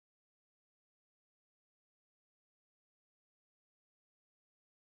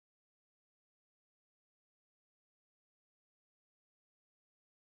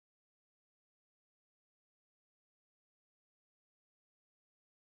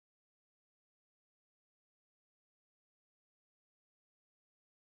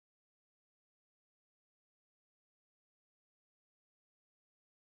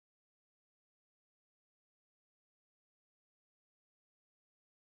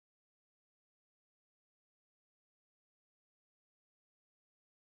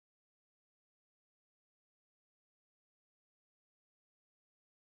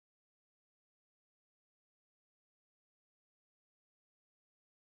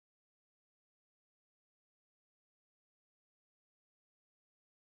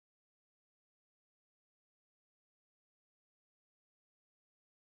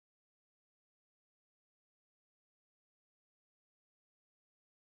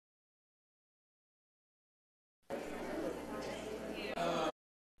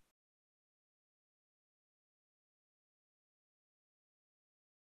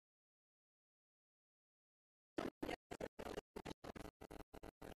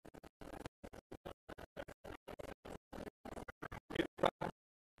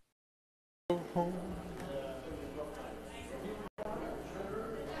home.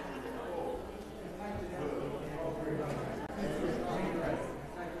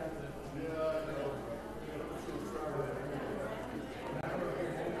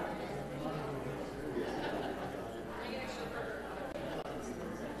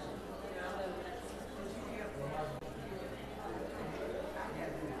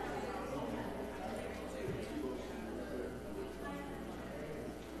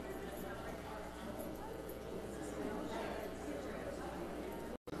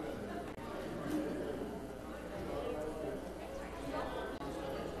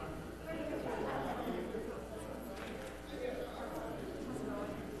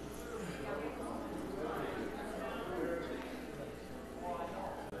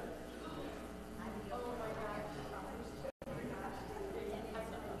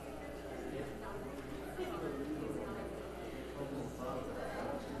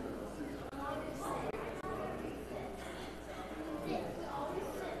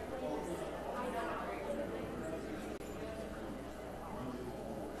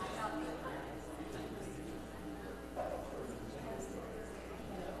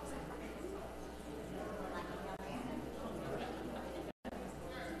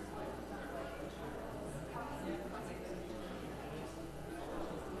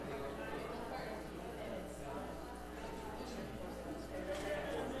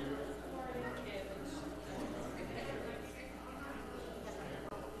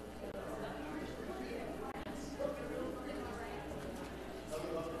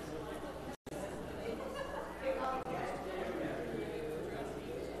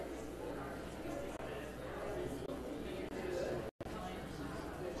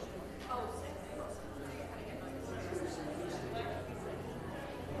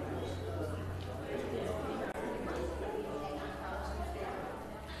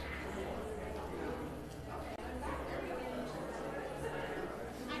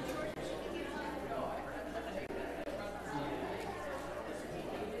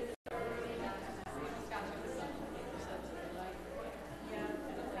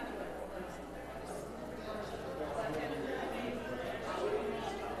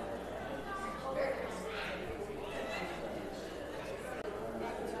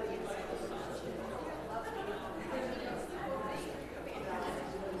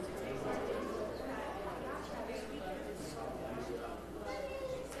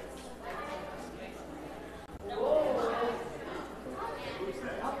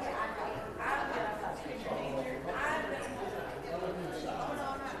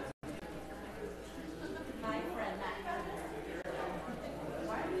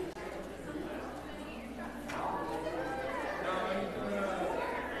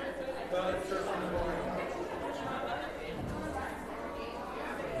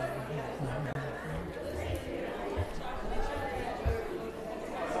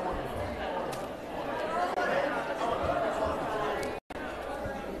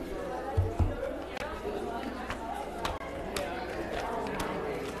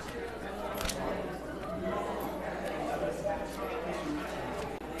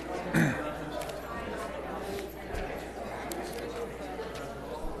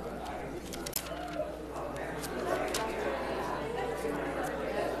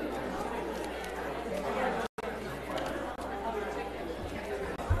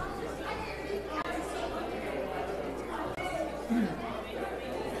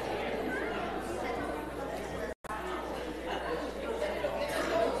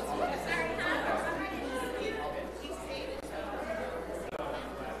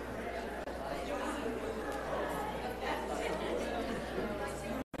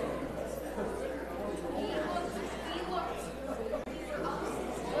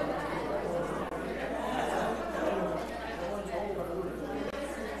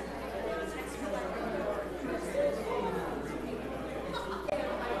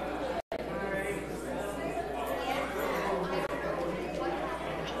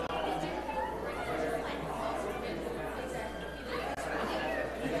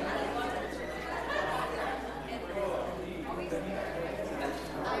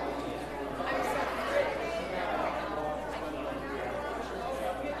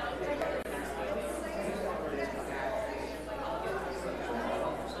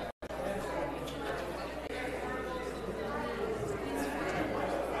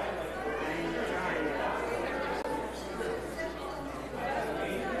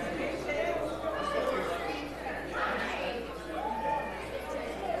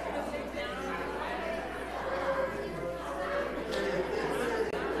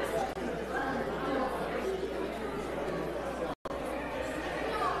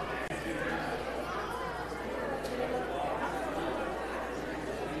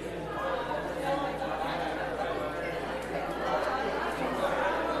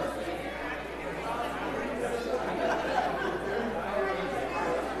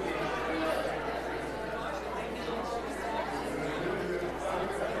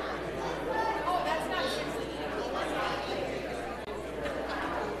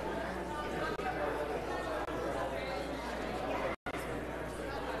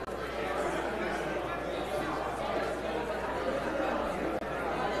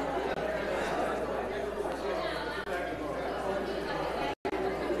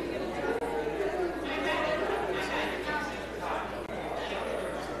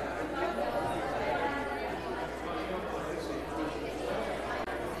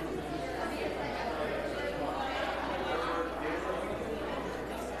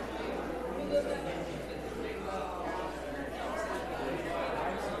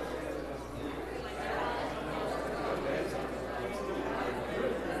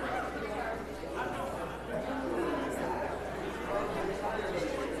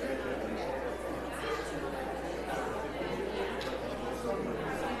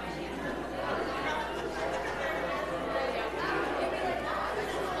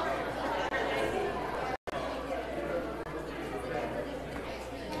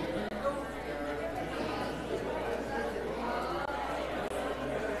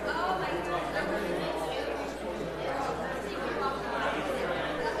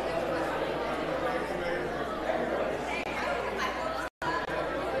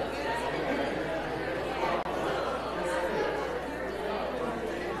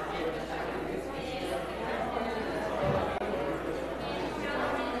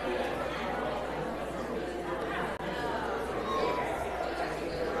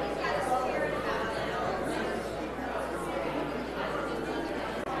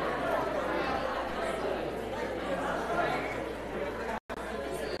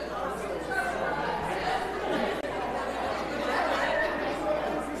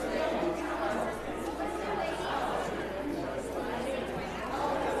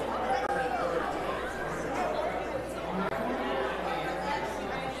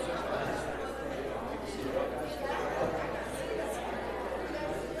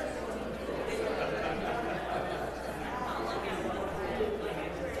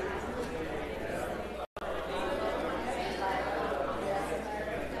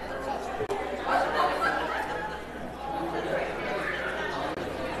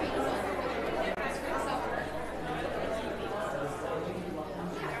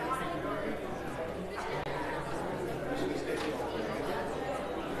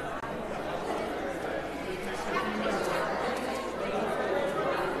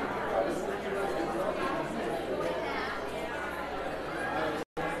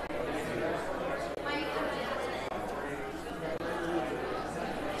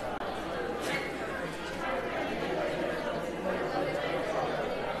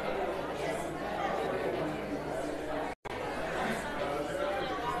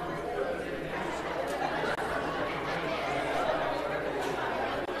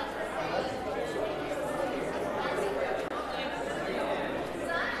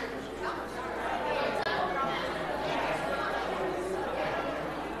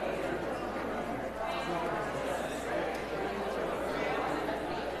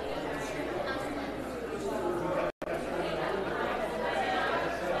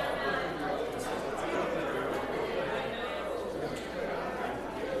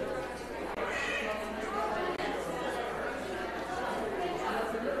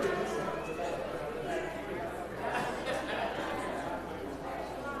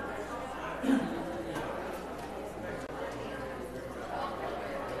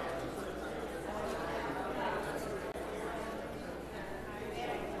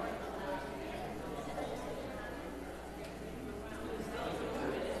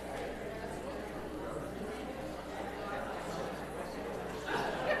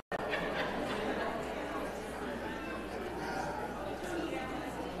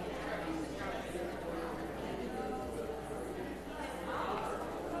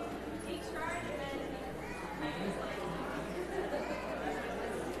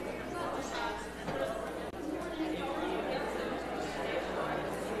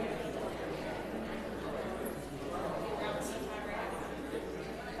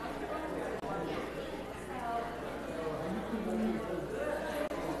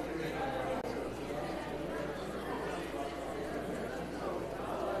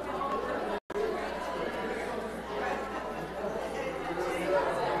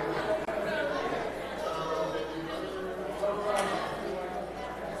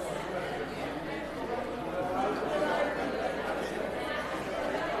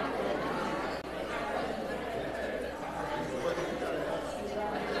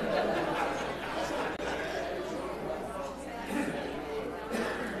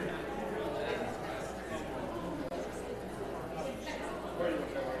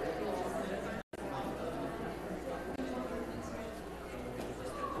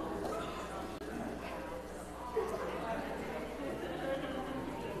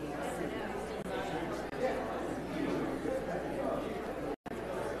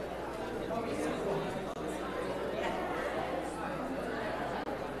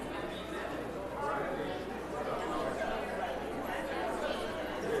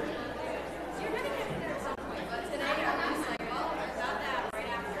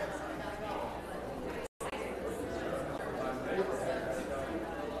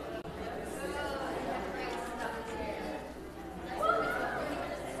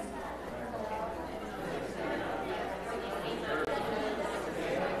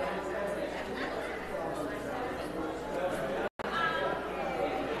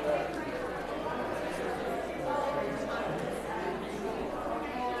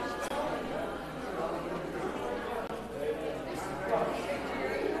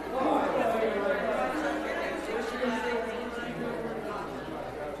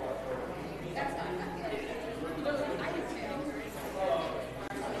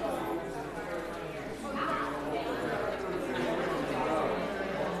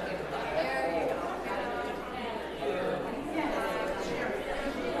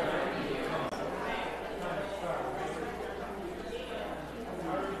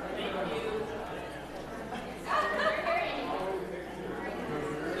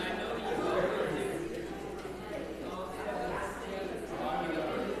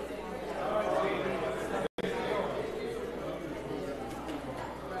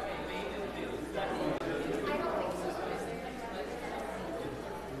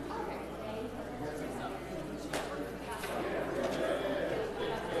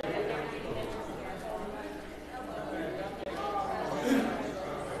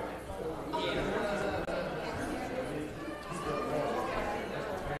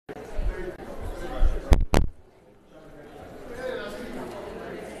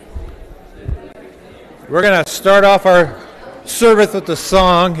 We're going to start off our service with the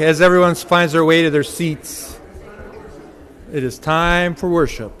song as everyone finds their way to their seats. It is time for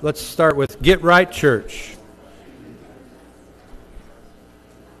worship. Let's start with Get Right Church.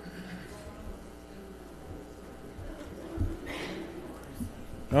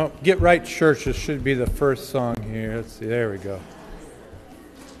 Oh, Get Right Church, this should be the first song here. Let's see, there we go.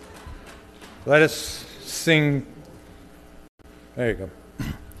 Let us sing. There you go.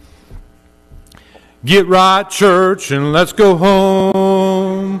 Get right, church, and let's go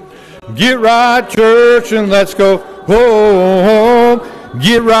home. Get right, church, and let's go home.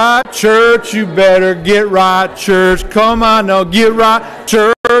 Get right, church, you better get right, church. Come on now, get right,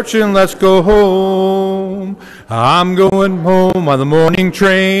 church, and let's go home. I'm going home on the morning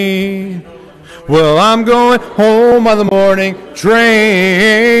train. Well, I'm going home on the morning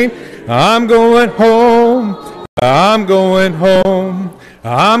train. I'm going home. I'm going home.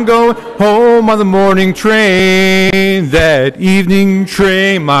 I'm going home on the morning train. That evening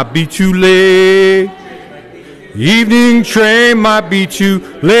train might be too late. Evening train might be too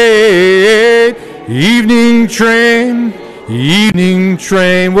late. Evening train. Evening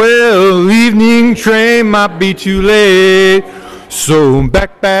train. Well, evening train might be too late. So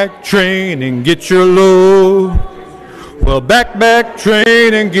back train and get your load. Well, back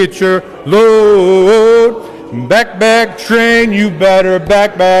train and get your load. Back train, you better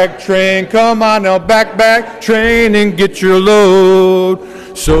back train. Come on now, back train and get your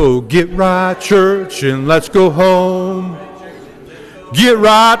load. So get right, church, and let's go home. Get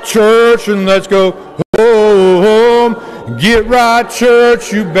right, church, and let's go home. Get right,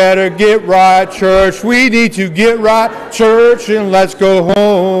 church, you better get right, church. We need to get right, church, and let's go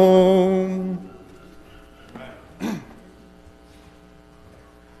home.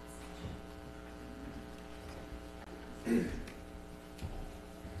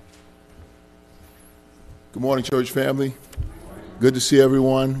 Good morning, church family. Good to see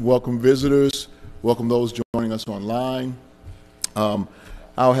everyone. Welcome visitors. Welcome those joining us online. I'll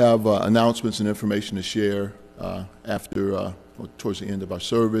have announcements and information to share towards the end of our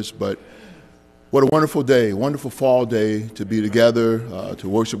service. But what a wonderful day, wonderful fall day to be together, to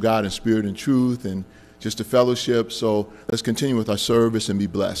worship God in spirit and truth, and just to fellowship. So let's continue with our service and be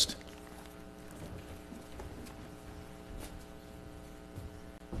blessed.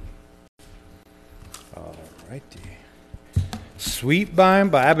 Sweet by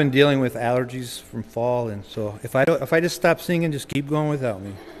and by. I've been dealing with allergies from fall, and so if I just stop singing, just keep going without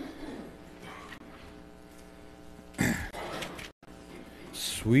me.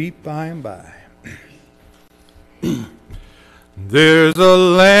 Sweet by and by. There's a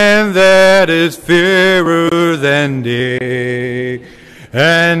land that is fairer than day,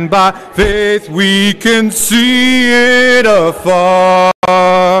 and by faith we can see it afar.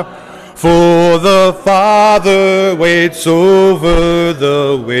 For the Father waits over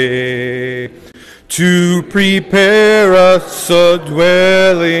the way to prepare us a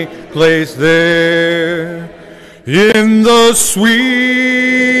dwelling place there. In the sweet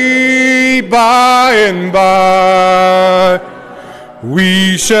by and by,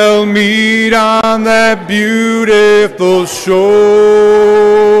 we shall meet on that beautiful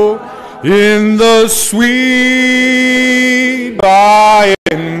shore. In the sweet by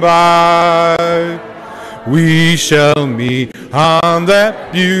and by, we shall meet on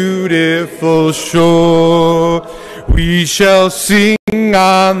that beautiful shore. We shall sing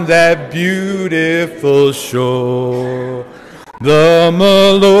on that beautiful shore the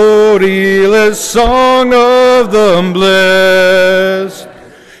melodious song of the blessed,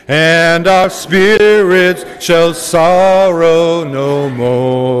 and our spirits shall sorrow no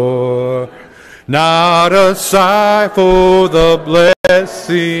more. Not a sigh for the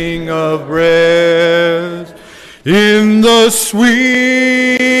blessing of rest. In the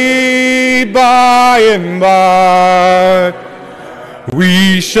sweet by and by,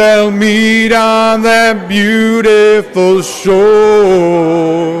 we shall meet on that beautiful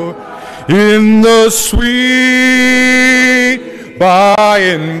shore. In the sweet by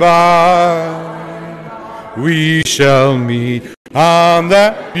and by, we shall meet on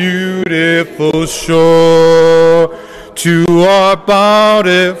that beautiful shore. To our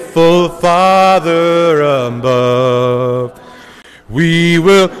bountiful Father above, we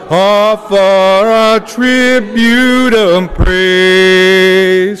will offer our tribute and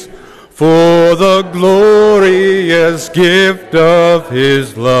praise for the glorious gift of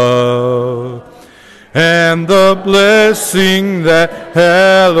His love and the blessing that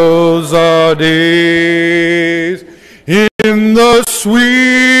hallows our days. In the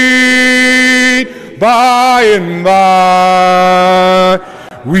sweet by and by,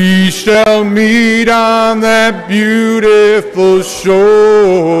 We shall meet on that beautiful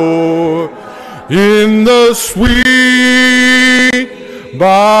shore in the sweet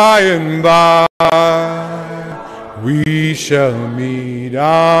by and by. We shall meet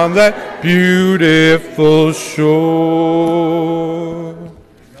on that beautiful shore.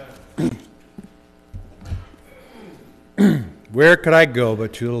 Where could I go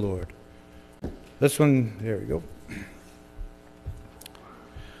but to the Lord? This one, there we go.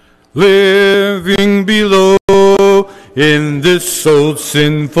 Living below in this old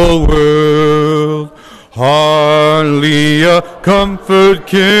sinful world, hardly a comfort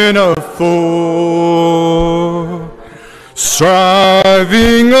can afford.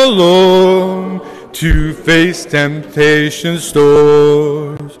 Striving alone to face temptation's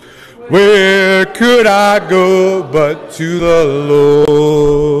stores, where could I go but to the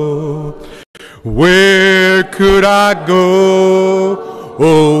Lord? Where could I go?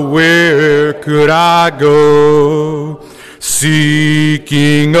 Oh, where could I go?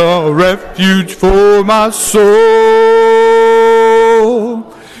 Seeking a refuge for my soul,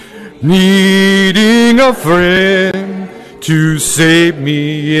 needing a friend to save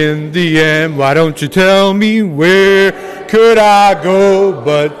me in the end. Why don't you tell me, where could I go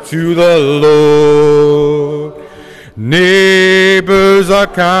but to the Lord? Neighbors are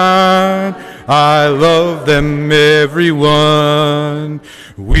kind, I love them everyone.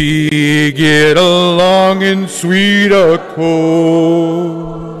 We get along in sweet accord.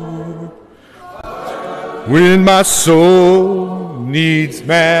 When my soul needs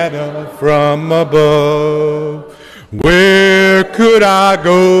manna from above, where could I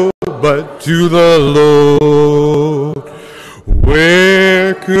go but to the Lord?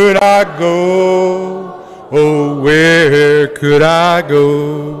 Where could I go? Oh, where could I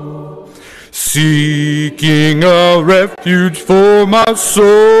go? Seeking a refuge for my soul,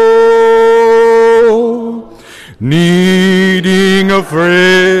 needing a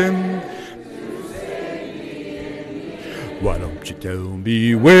friend. Why don't you tell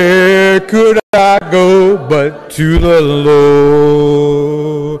me, where could I go but to the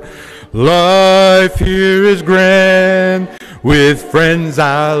Lord? Life here is grand, with friends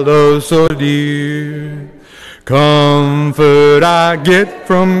I love so dear. Comfort I get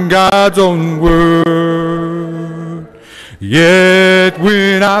from God's own word. Yet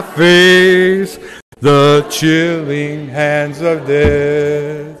when I face the chilling hands of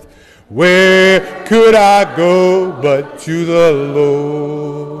death, where could I go but to the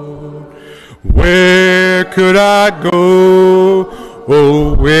Lord? Where could I go?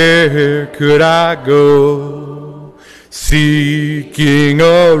 Oh, where could I go? Seeking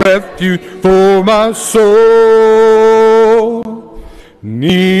a refuge for my soul,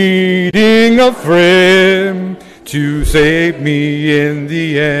 needing a friend to save me in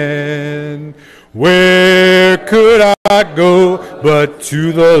the end. Where could I go but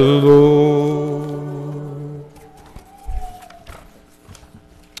to the Lord?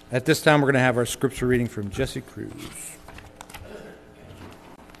 At this time, we're going to have our scripture reading from Jesse Cruz.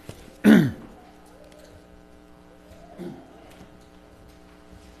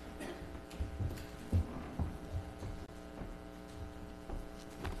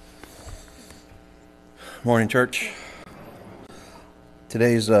 Morning, church.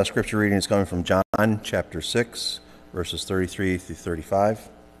 Today's scripture reading is coming from John chapter 6, verses 33 through 35.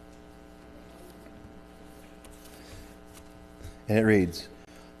 And it reads,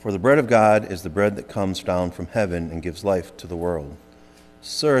 "For the bread of God is the bread that comes down from heaven and gives life to the world."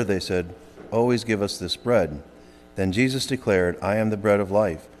 "Sir," they said, "always give us this bread." Then Jesus declared, "I am the bread of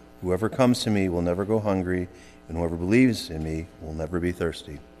life. Whoever comes to me will never go hungry, and whoever believes in me will never be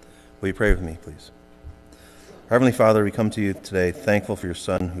thirsty." Will you pray with me, please? Heavenly Father, we come to you today thankful for your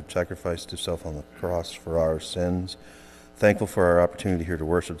Son who sacrificed himself on the cross for our sins. Thankful for our opportunity here to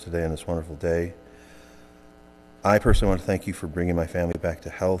worship today on this wonderful day. I personally want to thank you for bringing my family back to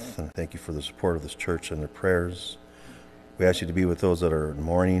health, and thank you for the support of this church and their prayers. We ask you to be with those that are in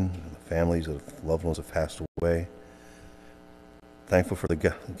mourning, and the families of loved ones have passed away. Thankful for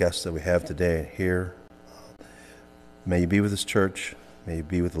the guests that we have today here. May you be with this church. May you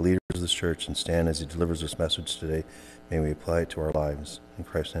be with the leaders of this church and stand as he delivers this message today. May we apply it to our lives. In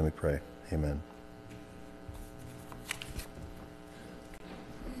Christ's name we pray. Amen.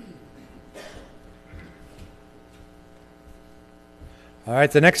 All right,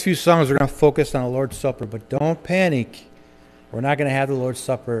 the next few songs are going to focus on the Lord's Supper, but don't panic. We're not going to have the Lord's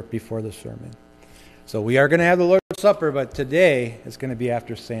Supper before the sermon. So we are going to have the Lord's Supper, but today it's going to be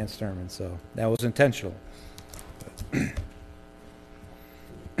after Stan's sermon, so that was intentional.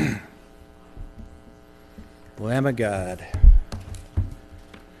 Lamb of God.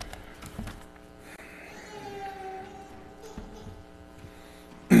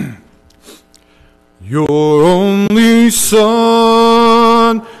 Your only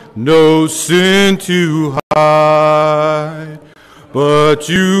Son, no sin to hide, but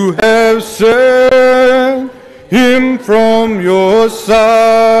you have sent him from your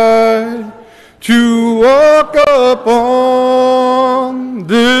side to walk upon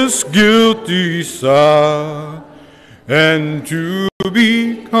this guilty side and to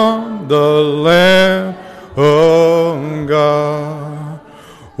become the Lamb of God.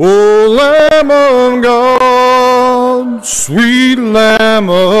 O Lamb of God, sweet Lamb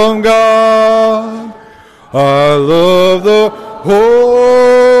of God, I love the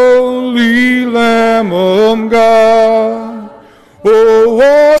holy Lamb of God. Oh,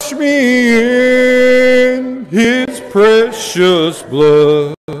 wash me in his precious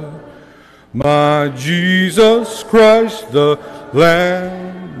blood, my Jesus Christ, the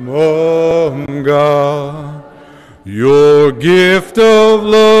Lamb of God. Your gift of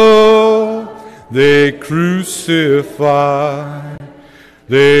love they crucified.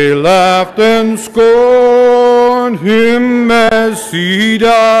 They laughed and scorned him as he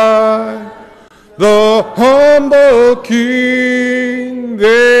died. The humble king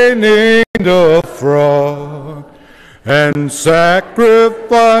they named a fraud and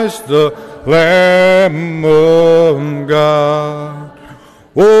sacrificed the Lamb of God.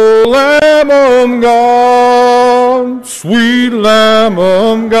 O Lamb of God, sweet Lamb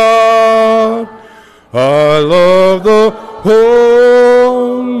of God, I love the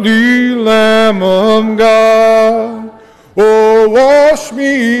holy Lamb of God. Oh, wash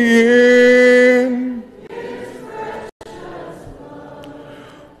me in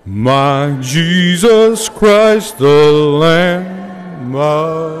my Jesus Christ, the Lamb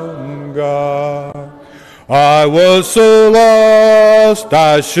of God. I was so lost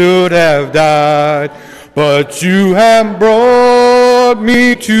I should have died, but you have brought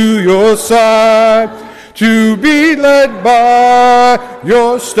me to your side to be led by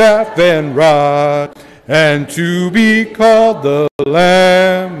your staff and rod, and to be called the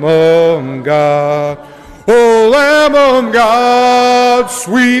Lamb of God. O Lamb of God,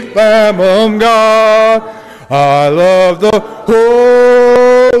 sweet Lamb of God, I love the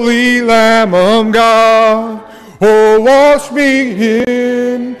holy Lamb of God. Oh, wash me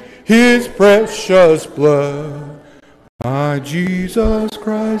in his precious blood, my Jesus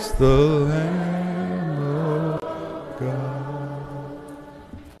Christ, the Lamb of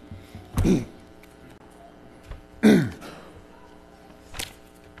God.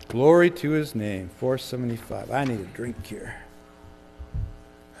 Glory to his name. 475. I need a drink here.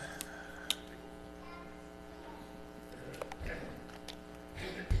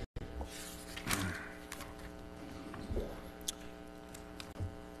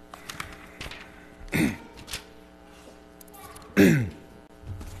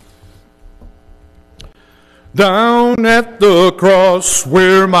 Down at the cross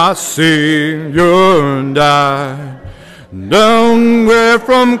where my Savior died, down where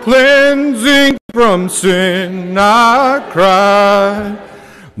from cleansing from sin I cried,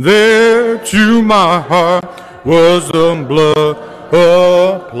 there to my heart was the blood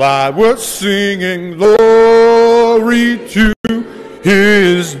applied. We're singing glory to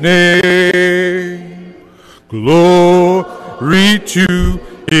his name, glory to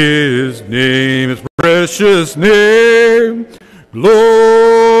his name, his precious name,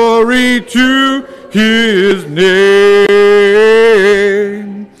 glory to his name.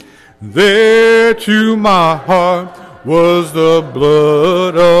 There to my heart was the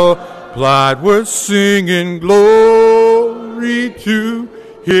blood applied. We're singing glory to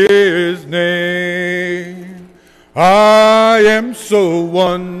his name. I am so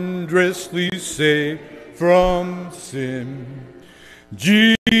wondrously saved from sin.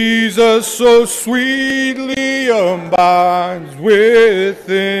 Jesus so sweetly abides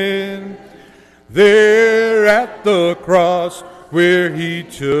within. There at the cross where he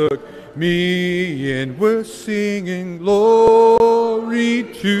took me in, we're singing glory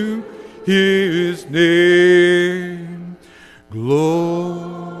to his name.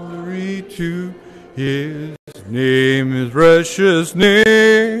 Glory to his name, his precious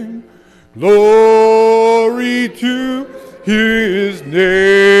name. Glory to his name.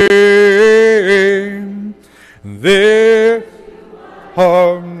 There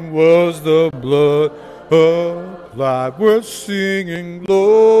was the blood applied. We're singing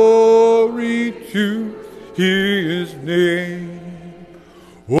glory to his name.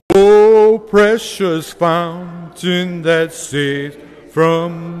 Oh, precious fountain that saves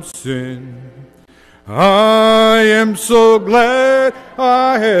from sin, I am so glad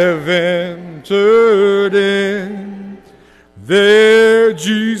I have entered in. There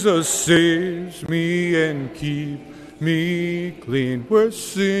Jesus saves me and keeps me clean. We're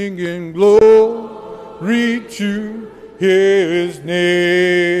singing glory to his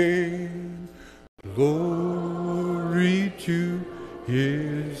name. Glory to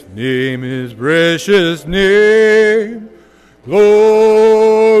his name, his precious name.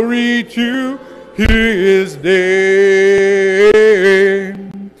 Glory to his name.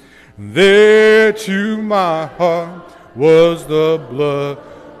 There to my heart was the blood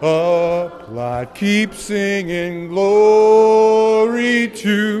applied. Keep singing glory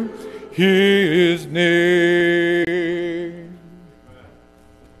to his name.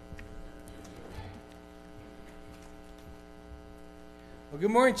 Well, good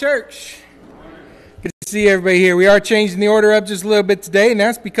morning, church. Good to see everybody here. We are changing the order up just a little bit today, and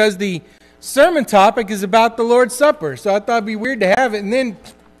that's because the sermon topic is about the Lord's Supper. So I thought it'd be weird to have it and then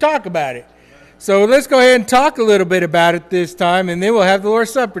talk about it. So let's go ahead and talk a little bit about it this time, and then we'll have the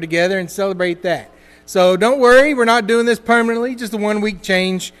Lord's Supper together and celebrate that. So don't worry, we're not doing this permanently, just a 1 week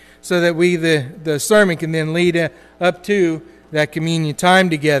change so that the sermon can then lead up to that communion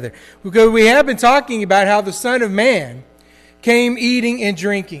time together. Because we have been talking about how the Son of Man came eating and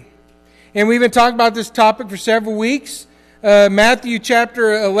drinking. And we've been talking about this topic for several weeks. Matthew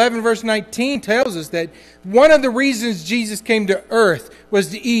chapter 11, verse 19 tells us that one of the reasons Jesus came to earth was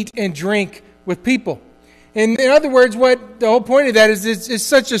to eat and drink with people. And in other words, what the whole point of that is it's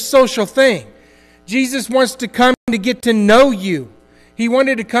such a social thing. Jesus wants to come to get to know you. He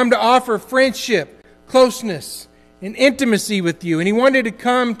wanted to come to offer friendship, closeness, and intimacy with you. And he wanted to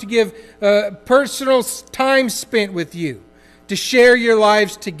come to give personal time spent with you, to share your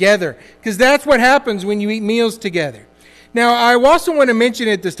lives together. Because that's what happens when you eat meals together. Now, I also want to mention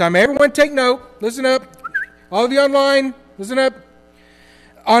it this time. Everyone take note. Listen up. All of you online, listen up.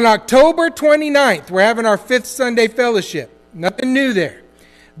 On October 29th, we're having our 5th Sunday fellowship. Nothing new there.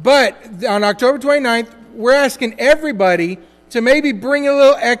 But on October 29th, we're asking everybody to maybe bring a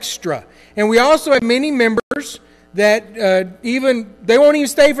little extra. And we also have many members that they won't even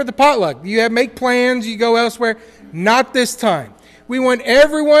stay for the potluck. You make plans, you go elsewhere. Not this time. We want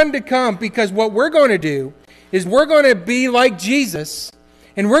everyone to come because what we're going to do is we're going to be like Jesus,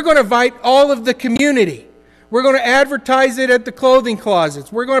 and we're going to invite all of the community. We're going to advertise it at the clothing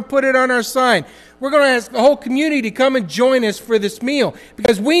closets. We're going to put it on our sign. We're going to ask the whole community to come and join us for this meal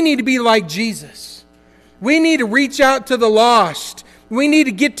because we need to be like Jesus. We need to reach out to the lost. We need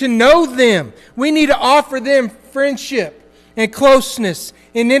to get to know them. We need to offer them friendship and closeness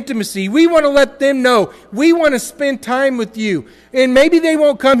and intimacy. We want to let them know we want to spend time with you. And maybe they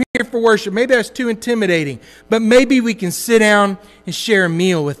won't come here for worship. Maybe that's too intimidating. But maybe we can sit down and share a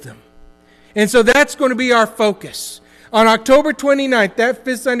meal with them. And so that's going to be our focus. On October 29th, that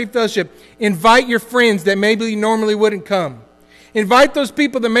 5th Sunday Fellowship, invite your friends that maybe normally wouldn't come. Invite those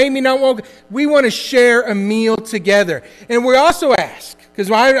people that maybe not want. We want to share a meal together. And we also ask, because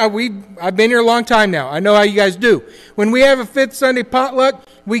I've been here a long time now. I know how you guys do. When we have a 5th Sunday potluck,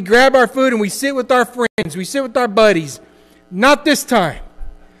 we grab our food and we sit with our friends. We sit with our buddies. Not this time.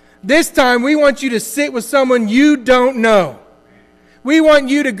 This time, we want you to sit with someone you don't know. We want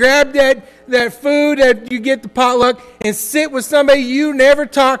you to grab that food that you get the potluck and sit with somebody you never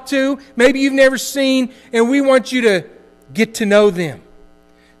talked to, maybe you've never seen, and we want you to get to know them.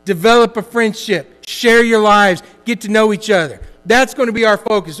 Develop a friendship. Share your lives. Get to know each other. That's going to be our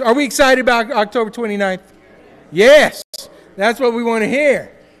focus. Are we excited about October 29th? Yes. That's what we want to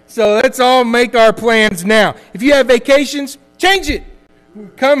hear. So let's all make our plans now. If you have vacations, change it.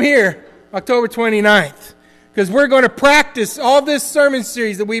 Come here October 29th. Because we're going to practice all this sermon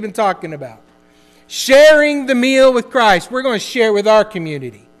series that we've been talking about. Sharing the meal with Christ. We're going to share with our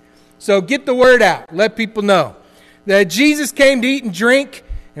community. So get the word out. Let people know that Jesus came to eat and drink,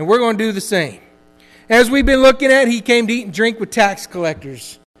 and we're going to do the same. As we've been looking at, he came to eat and drink with tax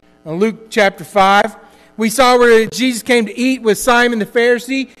collectors. In Luke chapter 5, we saw where Jesus came to eat with Simon the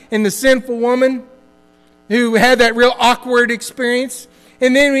Pharisee and the sinful woman who had that real awkward experience.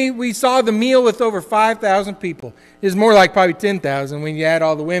 And then we saw the meal with over 5,000 people. It's more like probably 10,000 when you add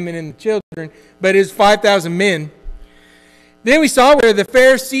all the women and the children, but it's 5,000 men. Then we saw where the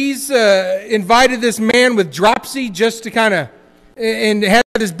Pharisees invited this man with dropsy just to kind of, and had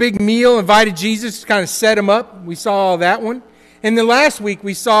this big meal, invited Jesus to kind of set him up. We saw all that one. And then last week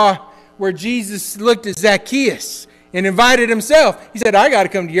we saw where Jesus looked at Zacchaeus and invited himself. He said, I got to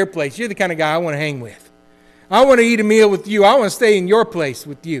come to your place. You're the kind of guy I want to hang with. I want to eat a meal with you. I want to stay in your place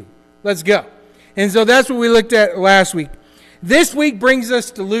with you. Let's go. And so that's what we looked at last week. This week brings us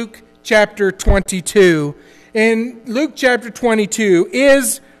to Luke chapter 22. And Luke chapter 22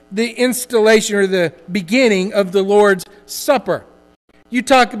 is the installation or the beginning of the Lord's Supper. You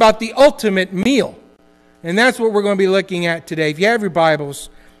talk about the ultimate meal. And that's what we're going to be looking at today. If you have your Bibles,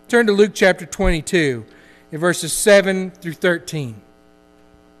 turn to Luke chapter 22, in verses 7 through 13.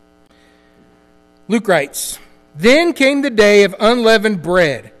 Luke writes, "Then came the day of unleavened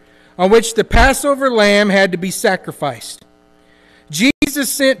bread, on which the Passover lamb had to be sacrificed. Jesus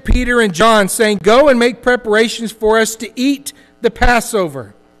sent Peter and John, saying, 'Go and make preparations for us to eat the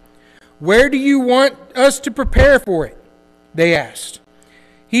Passover.' 'Where do you want us to prepare for it?' they asked.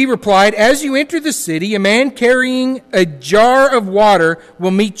 He replied, 'As you enter the city, a man carrying a jar of water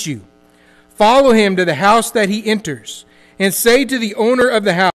will meet you. Follow him to the house that he enters, and say to the owner of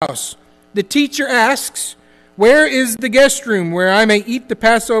the house, "The teacher asks, where is the guest room where I may eat the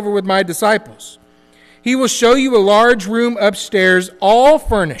Passover with my disciples?" He will show you a large room upstairs, all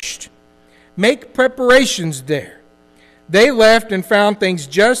furnished. Make preparations there.' They left and found things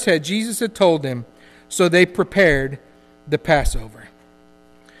just as Jesus had told them, so they prepared the Passover."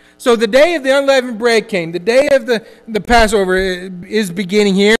 So the day of the unleavened bread came. The day of the Passover is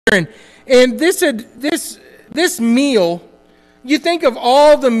beginning here. And this meal, you think of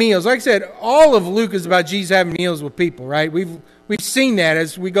all the meals. Like I said, all of Luke is about Jesus having meals with people, right? We've seen that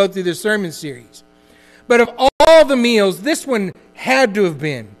as we go through this sermon series. But of all the meals, this one had to have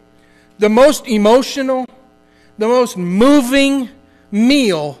been the most emotional, the most moving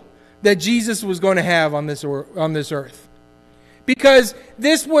meal that Jesus was going to have on this earth. Because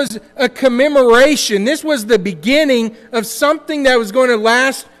this was a commemoration. This was the beginning of something that was going to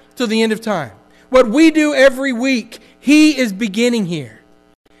last till the end of time. What we do every week, he is beginning here.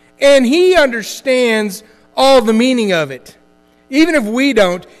 And he understands all the meaning of it. Even if we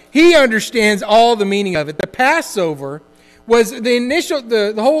don't, he understands all the meaning of it. The Passover was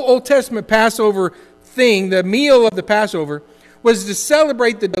the whole Old Testament Passover thing, the meal of the Passover, was to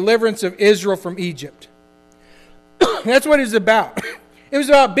celebrate the deliverance of Israel from Egypt. That's what it was about. It was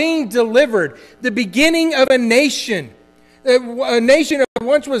about being delivered, the beginning of a nation. A nation that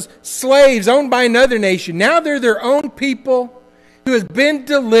once was slaves owned by another nation. Now they're their own people who has been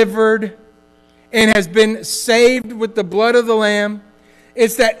delivered and has been saved with the blood of the Lamb.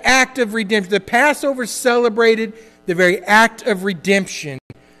 It's that act of redemption. The Passover celebrated the very act of redemption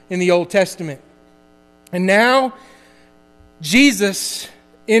in the Old Testament. And now, Jesus,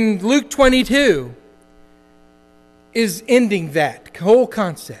 in Luke 22, is ending that whole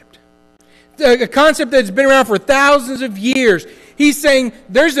concept. A concept that's been around for thousands of years. He's saying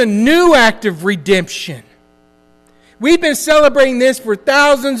there's a new act of redemption. We've been celebrating this for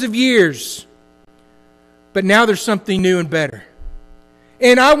thousands of years. But now there's something new and better.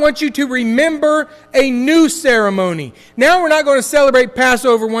 And I want you to remember a new ceremony. Now we're not going to celebrate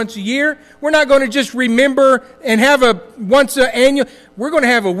Passover once a year. We're not going to just remember and have a once an annual. We're going to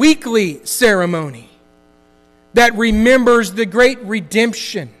have a weekly ceremony that remembers the great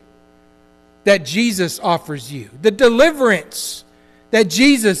redemption that Jesus offers you, the deliverance that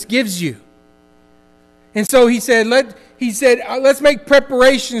Jesus gives you. And so he said, let's make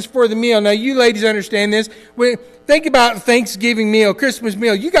preparations for the meal. Now, you ladies understand this. Think about Thanksgiving meal, Christmas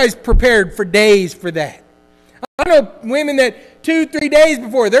meal. You guys prepared for days for that. I know women that 2-3 days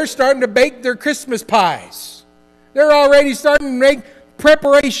before, they're starting to bake their Christmas pies. They're already starting to make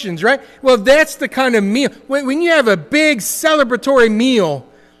preparations, right? Well, that's the kind of meal. When you have a big celebratory meal,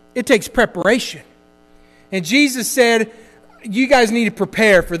 it takes preparation. And Jesus said, you guys need to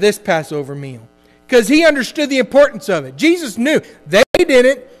prepare for this Passover meal. Because he understood the importance of it. Jesus knew. They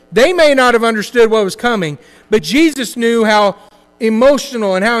didn't. They may not have understood what was coming. But Jesus knew how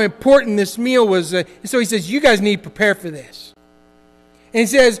emotional and how important this meal was. So he says, you guys need to prepare for this. And he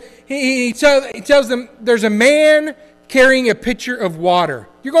says, he tells them, there's a man carrying a pitcher of water.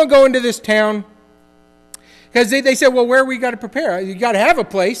 You're going to go into this town. Because they said, well, where we got to prepare? You got to have a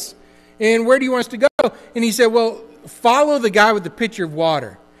place. And where do you want us to go? And he said, well, follow the guy with the pitcher of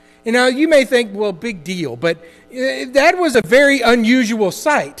water. And now you may think, well, big deal. But that was a very unusual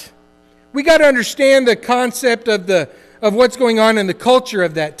sight. We got to understand the concept of what's going on in the culture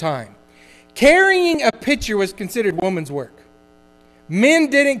of that time. Carrying a pitcher was considered woman's work. Men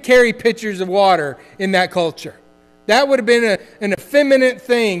didn't carry pitchers of water in that culture. That would have been an effeminate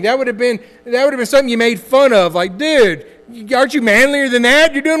thing. That would have been something you made fun of. Like, dude, aren't you manlier than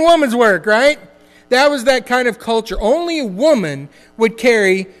that? You're doing woman's work, right? That was that kind of culture. Only a woman would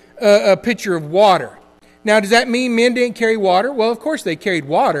carry a pitcher of water. Now, does that mean men didn't carry water? Well, of course they carried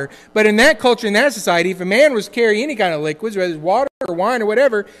water. But in that culture, in that society, if a man was carrying any kind of liquids, whether it's water or wine or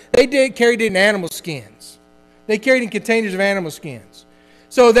whatever, they carried it in animal skins. They carried in containers of animal skins.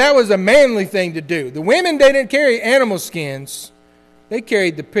 So that was a manly thing to do. The women, they didn't carry animal skins. They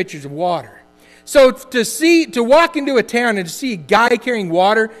carried the pitchers of water. So to walk into a town and to see a guy carrying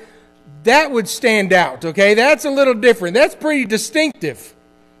water, that would stand out, okay? That's a little different. That's pretty distinctive.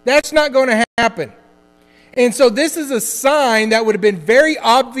 That's not going to happen. And so this is a sign that would have been very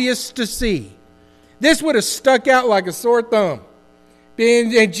obvious to see. This would have stuck out like a sore thumb.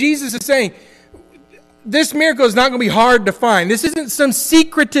 And Jesus is saying, this miracle is not going to be hard to find. This isn't some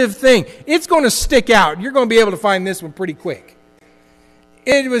secretive thing. It's going to stick out. You're going to be able to find this one pretty quick.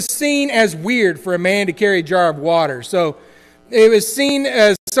 It was seen as weird for a man to carry a jar of water. So it was seen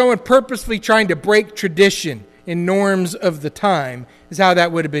as someone purposely trying to break tradition and norms of the time is how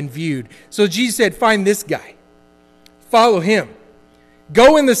that would have been viewed. So Jesus said, find this guy. Follow him.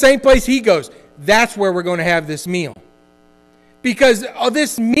 Go in the same place he goes. That's where we're going to have this meal. Because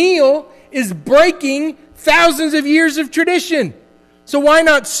this meal is breaking thousands of years of tradition. So why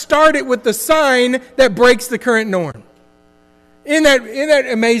not start it with the sign that breaks the current norm? Isn't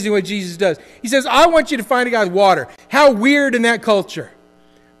that amazing what Jesus does? He says, I want you to find a guy with water. How weird in that culture.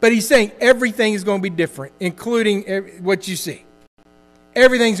 But he's saying everything is going to be different, including what you see.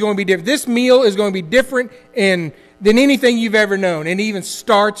 Everything's going to be different. This meal is going to be different than anything you've ever known. And it even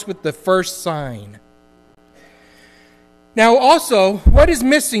starts with the first sign. Now also, what is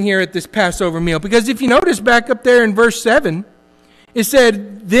missing here at this Passover meal? Because if you notice back up there in verse 7, it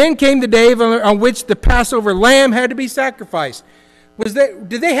said, then came the day on which the Passover lamb had to be sacrificed.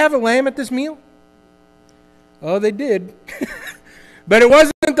 Did they have a lamb at this meal? Oh, they did. But it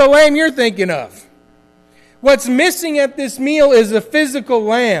wasn't the lamb you're thinking of. What's missing at this meal is a physical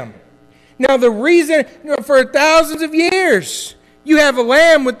lamb. Now the reason, for thousands of years, you have a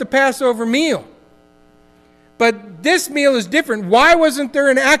lamb with the Passover meal. But this meal is different. Why wasn't there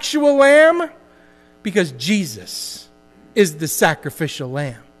an actual lamb? Because Jesus is the sacrificial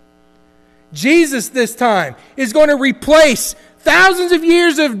lamb. Jesus this time is going to replace thousands of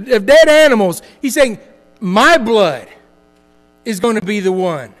years of dead animals. He's saying, my blood is going to be the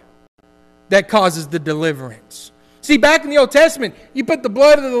one that causes the deliverance. See, back in the Old Testament, you put the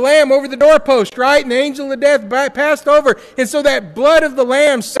blood of the lamb over the doorpost, right? And the angel of death passed over. And so that blood of the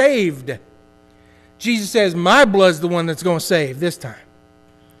lamb saved. Jesus says, my blood's the one that's going to save this time.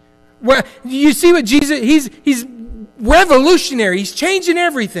 Well, you see what Jesus, he's revolutionary. He's changing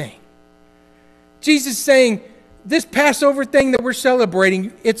everything. Jesus is saying, this Passover thing that we're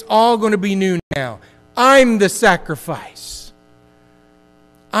celebrating, it's all going to be new now. I'm the sacrifice.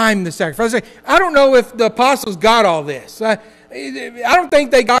 I'm the sacrifice. I don't know if the apostles got all this. I don't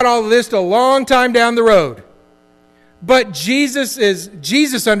think they got all of this a long time down the road. But Jesus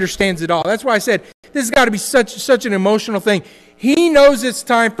understands it all. That's why I said this has got to be such an emotional thing. He knows it's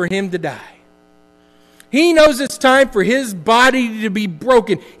time for him to die. He knows it's time for his body to be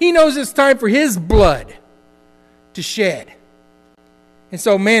broken. He knows it's time for his blood to shed. And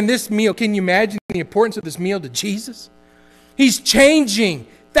so, man, this meal, can you imagine the importance of this meal to Jesus? He's changing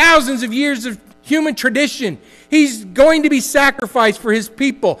thousands of years of human tradition. He's going to be sacrificed for his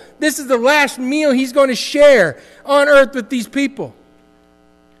people. This is the last meal he's going to share on earth with these people.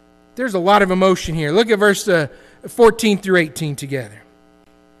 There's a lot of emotion here. Look at verse 14 through 18 together.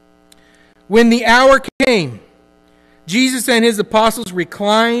 When the hour came, Jesus and his apostles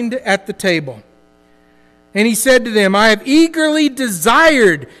reclined at the table. And he said to them, I have eagerly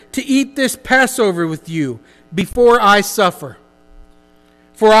desired to eat this Passover with you before I suffer.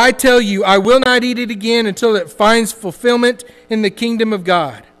 For I tell you, I will not eat it again until it finds fulfillment in the kingdom of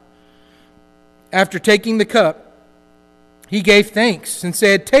God. After taking the cup, he gave thanks and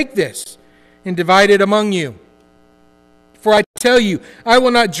said, take this and divide it among you. For I tell you, I will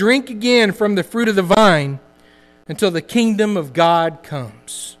not drink again from the fruit of the vine until the kingdom of God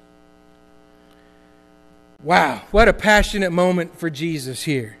comes. Wow, what a passionate moment for Jesus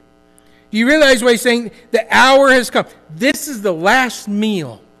here. Do you realize what he's saying? The hour has come. This is the last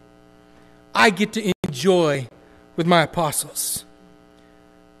meal I get to enjoy with my apostles.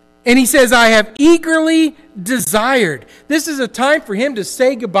 And he says, I have eagerly desired. This is a time for him to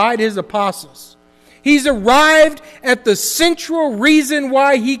say goodbye to his apostles. He's arrived at the central reason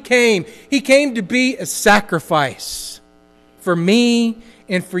why he came. He came to be a sacrifice for me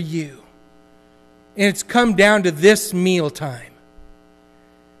and for you. And it's come down to this meal time.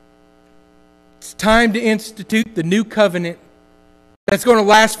 It's time to institute the new covenant that's going to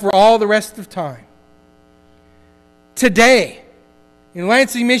last for all the rest of time. Today, in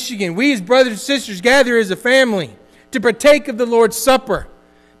Lansing, Michigan, we as brothers and sisters gather as a family to partake of the Lord's Supper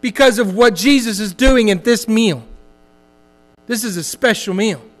because of what Jesus is doing at this meal. This is a special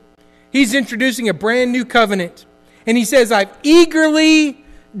meal. He's introducing a brand new covenant. And he says, I've eagerly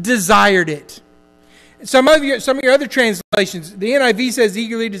desired it. Some of your other translations, the NIV says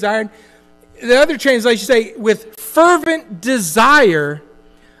eagerly desired. the other translation say, with fervent desire,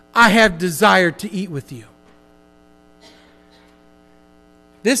 I have desired to eat with you.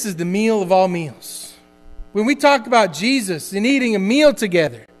 This is the meal of all meals. When we talk about Jesus and eating a meal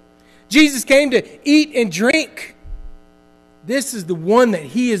together, Jesus came to eat and drink. This is the one that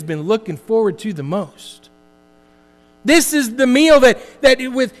he has been looking forward to the most. This is the meal that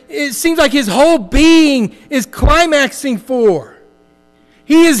it seems like his whole being is climaxing for.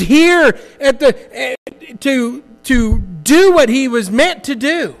 He is here to do what he was meant to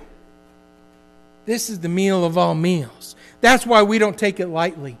do. This is the meal of all meals. That's why we don't take it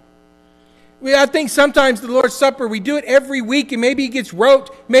lightly. I think sometimes the Lord's Supper, we do it every week, and maybe it gets rote,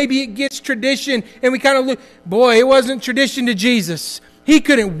 maybe it gets tradition, and we kind of look, boy, it wasn't tradition to Jesus. He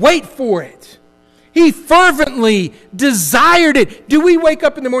couldn't wait for it. He fervently desired it. Do we wake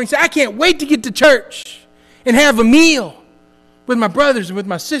up in the morning and say, I can't wait to get to church and have a meal with my brothers and with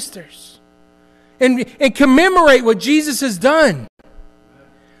my sisters and commemorate what Jesus has done?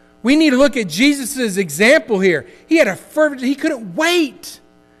 We need to look at Jesus' example here. He had a fervent, he couldn't wait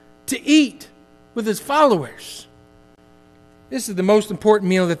to eat with his followers. This is the most important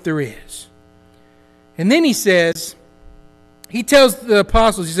meal that there is. And then he tells the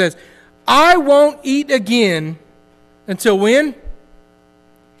apostles, he says, I won't eat again until when?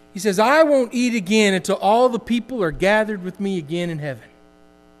 He says, I won't eat again until all the people are gathered with me again in heaven.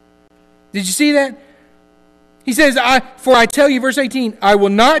 Did you see that? He says, for I tell you, verse 18, I will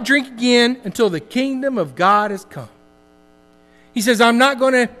not drink again until the kingdom of God has come. He says, I'm not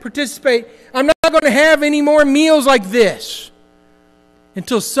going to participate. I'm not going to have any more meals like this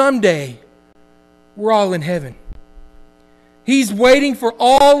until someday we're all in heaven. He's waiting for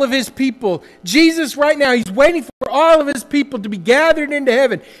all of his people. Jesus right now, he's waiting for all of his people to be gathered into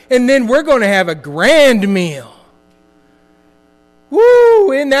heaven. And then we're going to have a grand meal.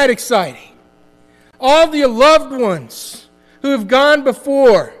 Woo! Isn't that exciting? All the loved ones who have gone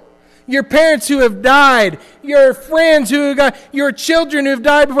before, your parents who have died, your friends who have got, your children who have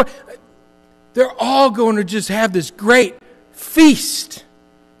died before, they're all going to just have this great feast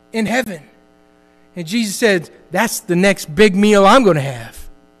in heaven. And Jesus said, that's the next big meal I'm going to have.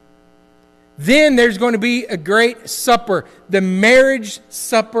 Then there's going to be a great supper, the marriage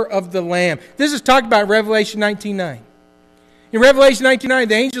supper of the Lamb. This is talked about in Revelation 19:9. In Revelation 19:9,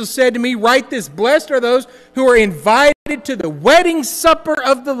 the angel said to me, write this, blessed are those who are invited to the wedding supper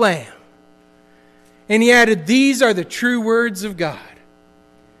of the Lamb. And he added, these are the true words of God.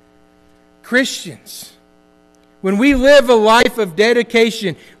 Christians, when we live a life of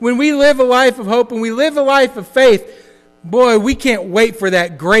dedication, when we live a life of hope, when we live a life of faith, boy, we can't wait for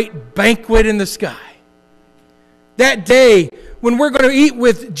that great banquet in the sky. That day when we're going to eat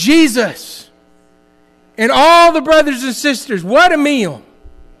with Jesus and all the brothers and sisters. What a meal.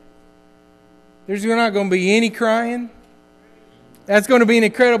 There's not going to be any crying. That's going to be an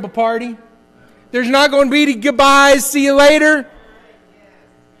incredible party. There's not going to be any goodbyes, see you later.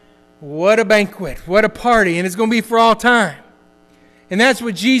 What a banquet. What a party. And it's going to be for all time. And that's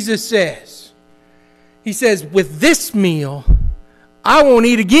what Jesus says. He says, with this meal, I won't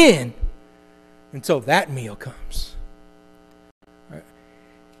eat again until that meal comes.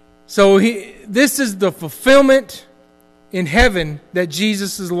 So this is the fulfillment in heaven that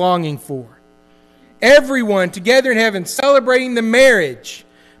Jesus is longing for. Everyone together in heaven celebrating the marriage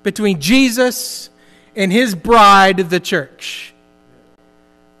between Jesus and his bride, the church.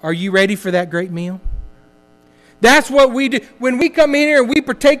 Are you ready for that great meal? That's what we do. When we come in here and we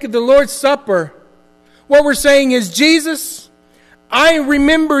partake of the Lord's Supper, what we're saying is, Jesus, I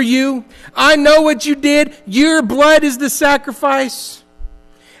remember you. I know what you did. Your blood is the sacrifice.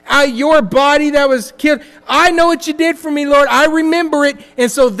 Your body that was killed. I know what you did for me, Lord. I remember it. And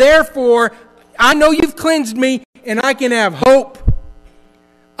so therefore, I know you've cleansed me and I can have hope.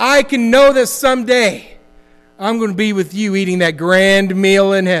 I can know that someday I'm going to be with you eating that grand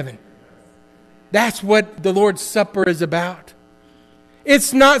meal in heaven. That's what the Lord's Supper is about.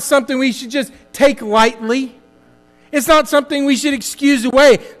 It's not something we should just take lightly. It's not something we should excuse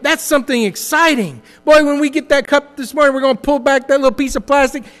away. That's something exciting. Boy, when we get that cup this morning, we're going to pull back that little piece of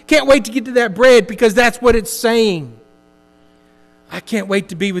plastic. Can't wait to get to that bread because that's what it's saying. I can't wait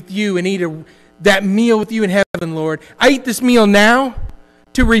to be with you and eat that meal with you in heaven, Lord. I eat this meal now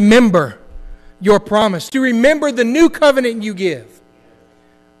to remember your promise, to remember the new covenant you give.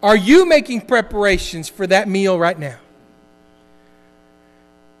 Are you making preparations for that meal right now?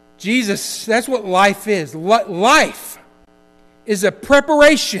 Jesus, that's what life is. Life is a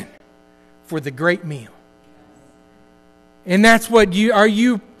preparation for the great meal. And that's what are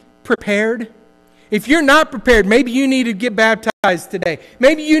you prepared? If you're not prepared, maybe you need to get baptized today.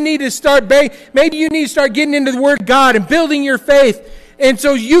 Maybe you need to start getting into the Word of God and building your faith. And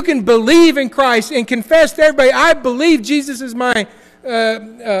so you can believe in Christ and confess to everybody, I believe Jesus is my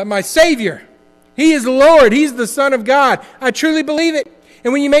Savior. He is Lord. He's the Son of God. I truly believe it.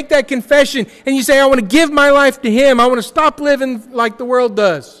 And when you make that confession and you say, I want to give my life to Him, I want to stop living like the world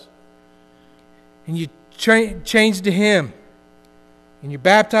does. And you change to Him. And you're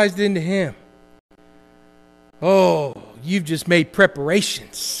baptized into Him. Oh, you've just made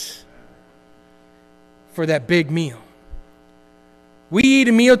preparations for that big meal. We eat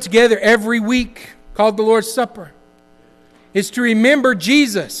a meal together every week called the Lord's Supper. It's to remember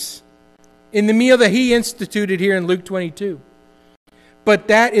Jesus in the meal that He instituted here in Luke 22. But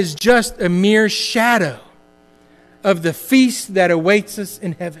that is just a mere shadow of the feast that awaits us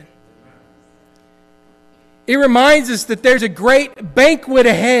in heaven. It reminds us that there's a great banquet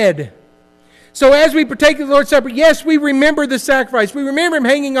ahead. So as we partake of the Lord's Supper, yes, we remember the sacrifice. We remember Him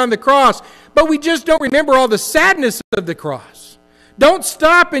hanging on the cross, but we just don't remember all the sadness of the cross. Don't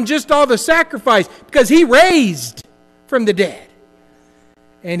stop in just all the sacrifice, because He raised from the dead.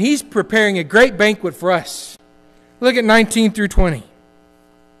 And He's preparing a great banquet for us. Look at 19 through 20.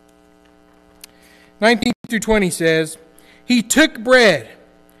 19 through 20 says, He took bread,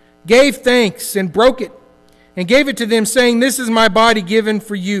 gave thanks, and broke it, and gave it to them, saying, This is my body given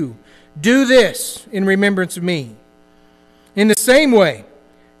for you. Do this in remembrance of me. In the same way,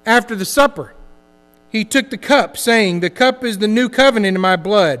 after the supper, He took the cup, saying, The cup is the new covenant in my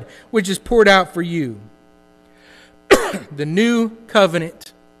blood, which is poured out for you. The new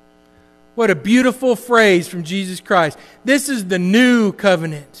covenant. What a beautiful phrase from Jesus Christ. This is the new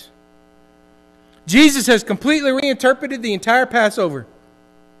covenant. Jesus has completely reinterpreted the entire Passover.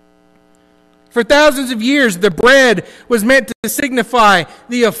 For thousands of years, the bread was meant to signify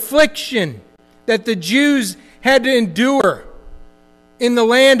the affliction that the Jews had to endure in the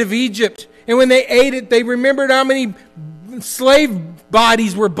land of Egypt. And when they ate it, they remembered how many slave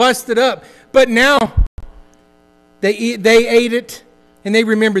bodies were busted up. But now, they ate it, and they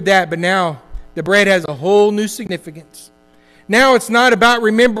remembered that. But now, the bread has a whole new significance. Now it's not about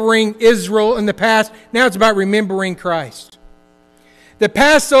remembering Israel in the past. Now it's about remembering Christ. The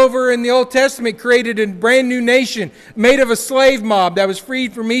Passover in the Old Testament created a brand new nation made of a slave mob that was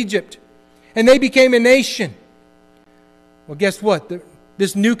freed from Egypt. And they became a nation. Well, guess what?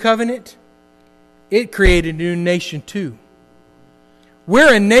 This new covenant, it created a new nation too.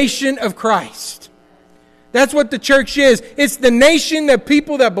 We're a nation of Christ. That's what the church is. It's the nation of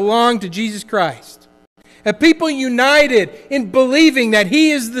people that belong to Jesus Christ. A people united in believing that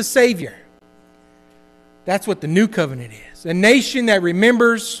He is the Savior. That's what the new covenant is. A nation that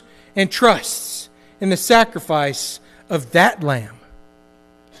remembers and trusts in the sacrifice of that Lamb.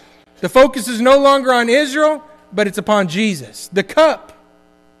 The focus is no longer on Israel, but it's upon Jesus. The cup,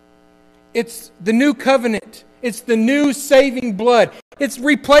 it's the new covenant. It's the new saving blood. It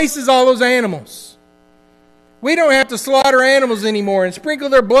replaces all those animals. We don't have to slaughter animals anymore and sprinkle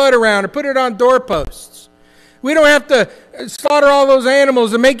their blood around or put it on doorposts. We don't have to slaughter all those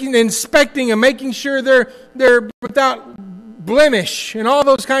animals and inspecting them, making sure they're without blemish and all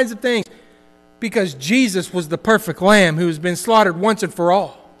those kinds of things. Because Jesus was the perfect lamb who has been slaughtered once and for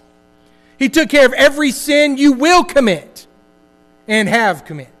all. He took care of every sin you will commit and have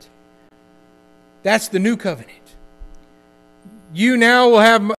commit. That's the new covenant. You now will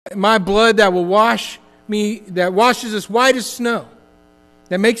have my blood that will wash me, that washes us white as snow,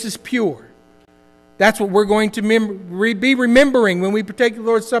 that makes us pure. That's what we're going to be remembering when we partake of the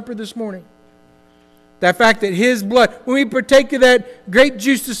Lord's Supper this morning. That fact that His blood, when we partake of that grape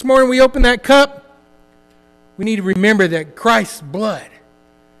juice this morning, we open that cup, we need to remember that Christ's blood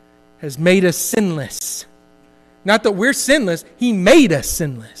has made us sinless. Not that we're sinless, He made us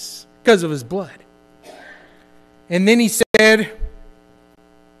sinless because of His blood. And then He said,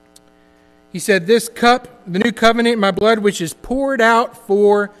 this cup, the new covenant in my blood, which is poured out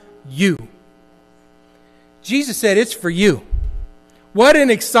for you. Jesus said it's for you. What an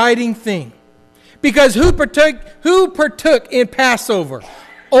exciting thing. Because who partook in Passover?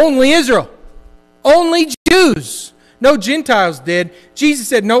 Only Israel. Only Jews. No Gentiles did. Jesus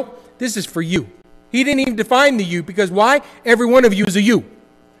said, nope, this is for you. He didn't even define the you, because why? Every one of you is a you.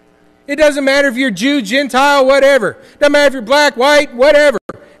 It doesn't matter if you're Jew, Gentile, whatever. Doesn't matter if you're black, white, whatever.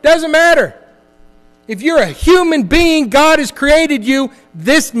 Doesn't matter. If you're a human being, God has created you,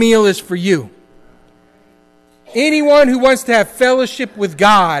 this meal is for you. Anyone who wants to have fellowship with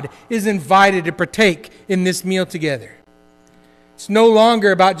God is invited to partake in this meal together. It's no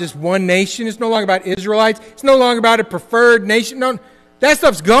longer about just one nation. It's no longer about Israelites. It's no longer about a preferred nation. No, That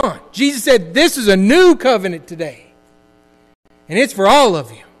stuff's gone. Jesus said, this is a new covenant today. And it's for all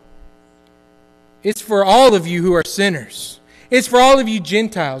of you. It's for all of you who are sinners. It's for all of you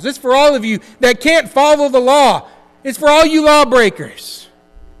Gentiles. It's for all of you that can't follow the law. It's for all you lawbreakers.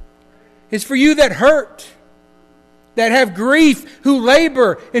 It's for you that hurt, that have grief, who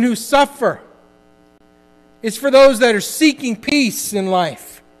labor and who suffer. It's for those that are seeking peace in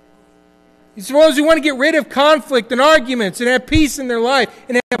life. It's for those who want to get rid of conflict and arguments and have peace in their life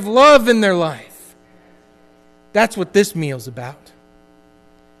and have love in their life. That's what this meal's about.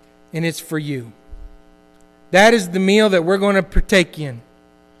 And it's for you. That is the meal that we're going to partake in.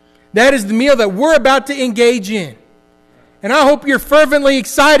 That is the meal that we're about to engage in. And I hope you're fervently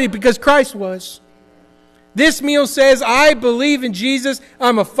excited because Christ was. This meal says, I believe in Jesus,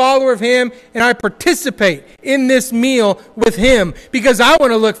 I'm a follower of Him, and I participate in this meal with Him because I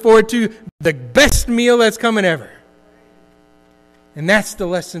want to look forward to the best meal that's coming ever. And that's the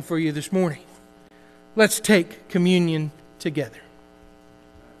lesson for you this morning. Let's take communion together.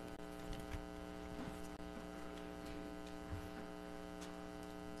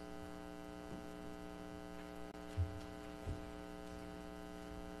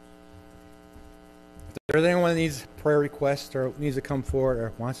 If there's anyone that needs prayer requests or needs to come forward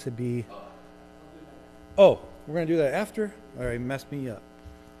or wants to be... Oh, we're going to do that after? All right, messed me up.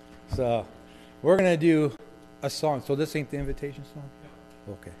 So, we're going to do a song. So this ain't the invitation song?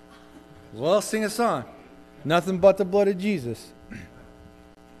 Okay. Well, sing a song. Nothing but the blood of Jesus.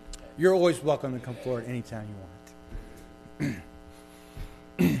 You're always welcome to come forward anytime you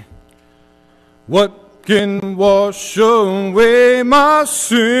want. What can wash away my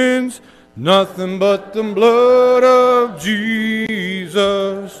sins? Nothing but the blood of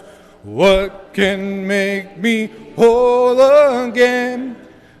Jesus. What can make me whole again?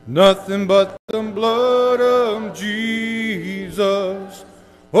 Nothing but the blood of Jesus.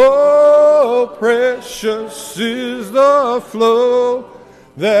 Oh, precious is the flow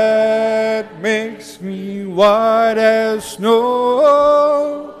that makes me white as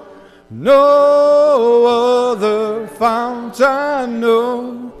snow. No other fount I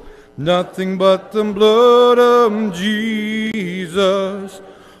know. Nothing but the blood of Jesus.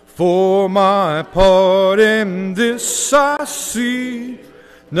 For my part in this I see.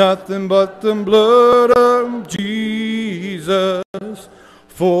 Nothing but the blood of Jesus.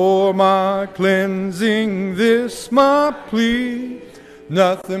 For my cleansing this my plea.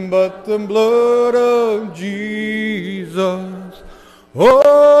 Nothing but the blood of Jesus.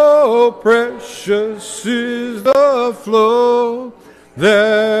 Oh, precious is the flow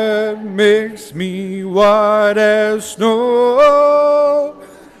that makes me white as snow.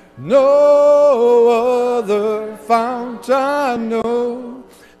 No other fount I know.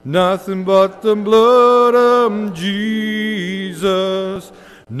 Nothing but the blood of Jesus.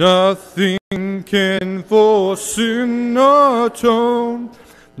 Nothing can for sin atone.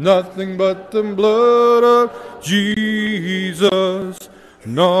 Nothing but the blood of Jesus.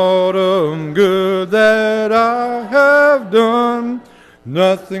 Not a good that I have done.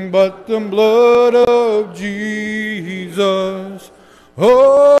 Nothing but the blood of Jesus.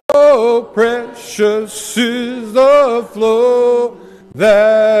 Oh, precious is the flow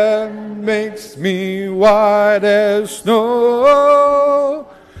that makes me white as snow.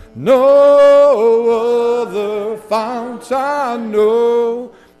 No other fount I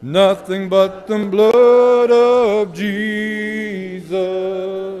know. Nothing but the blood of Jesus.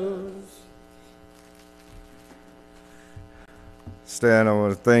 Stan, I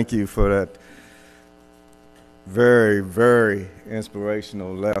want to thank you for that very, very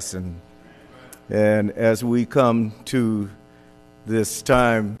inspirational lesson. And as we come to this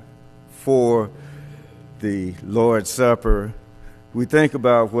time for the Lord's Supper, we think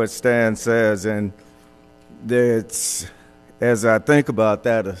about what Stan says, and it's, as I think about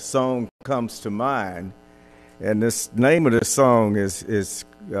that, a song comes to mind, and this name of the song is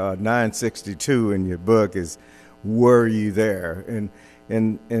 962 in your book is "Were You There?"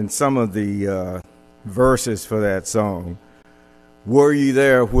 And some of the verses for that song. Were you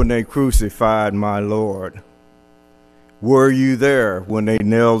there when they crucified my Lord? Were you there when they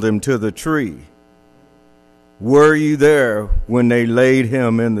nailed him to the tree? Were you there when they laid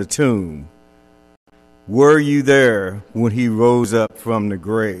him in the tomb? Were you there when he rose up from the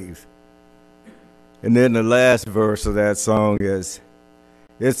grave? And then the last verse of that song is,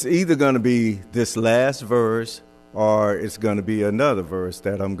 it's either going to be this last verse or it's going to be another verse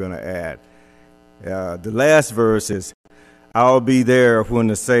that I'm going to add. The last verse is, I'll be there when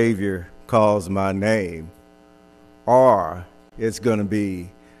the Savior calls my name. Or it's going to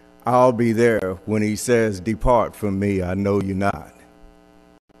be, I'll be there when he says, depart from me, I know you not.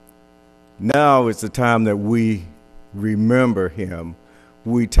 now is the time that we remember him.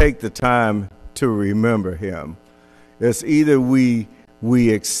 We take the time to remember him. It's either we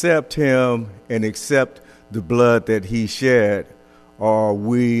accept him and accept the blood that he shed, or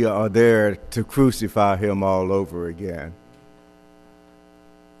we are there to crucify him all over again.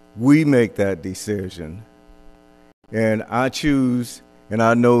 We make that decision. And I choose, and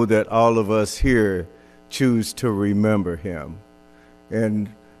I know that all of us here choose to remember him. And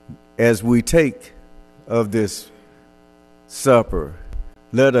as we take of this supper,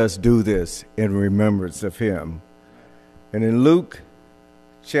 let us do this in remembrance of him. And in Luke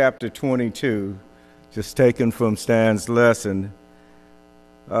chapter 22, just taken from Stan's lesson,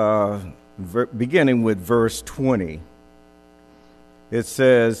 beginning with verse 20, it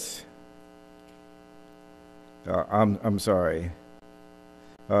says,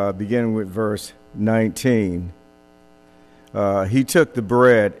 beginning with verse 19, he took the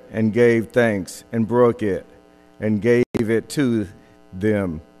bread and gave thanks and broke it and gave it to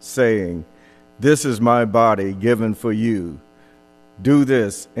them, saying, "This is my body given for you. Do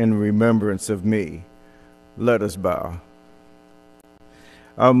this in remembrance of me." Let us bow.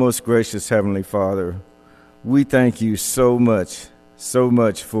 Our most gracious Heavenly Father, we thank you so much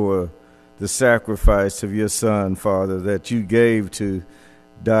for the sacrifice of your Son, Father, that you gave to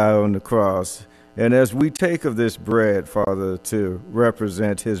die on the cross. And as we take of this bread, Father, to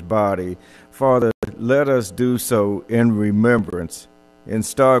represent his body, Father, let us do so in remembrance, in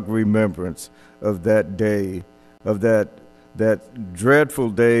stark remembrance of that day, of that dreadful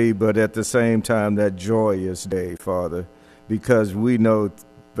day, but at the same time that joyous day, Father, because we know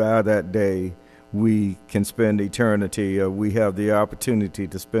by that day we can spend eternity, or we have the opportunity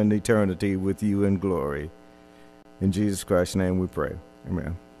to spend eternity with you in glory. In Jesus Christ's name we pray.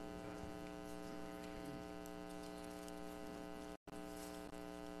 Amen.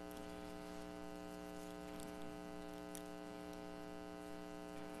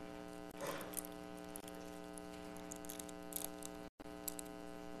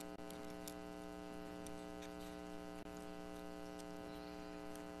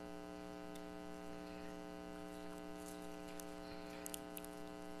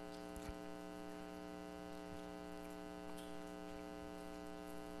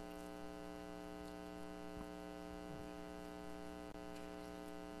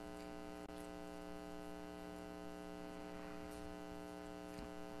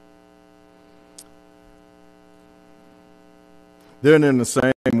 Then in the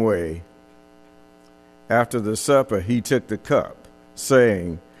same way, after the supper, he took the cup,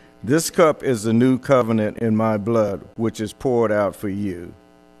 saying, "This cup is the new covenant in my blood, which is poured out for you.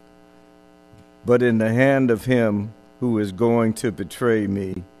 But in the hand of him who is going to betray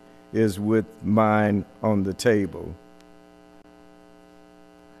me is with mine on the table."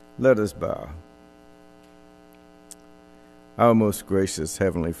 Let us bow. Our most gracious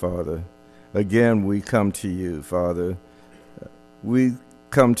Heavenly Father, again we come to you, Father. We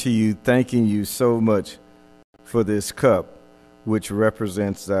come to you thanking you so much for this cup, which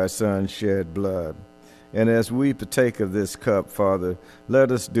represents thy Son's shed blood. And as we partake of this cup, Father,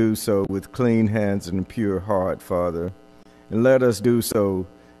 let us do so with clean hands and a pure heart, Father. And let us do so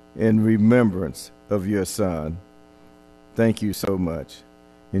in remembrance of your Son. Thank you so much.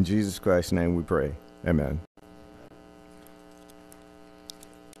 In Jesus Christ's name we pray. Amen.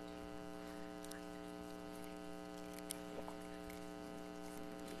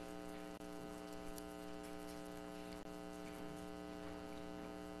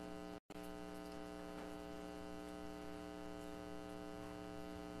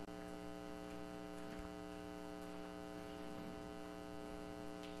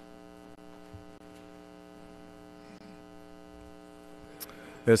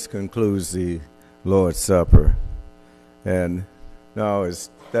 This concludes the Lord's Supper. And now is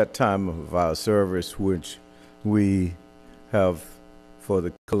that time of our service which we have for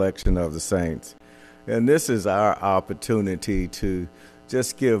the collection of the saints. And this is our opportunity to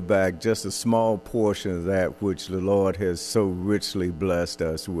just give back just a small portion of that which the Lord has so richly blessed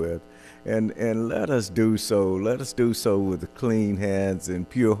us with. And let us do so. Let us do so with clean hands and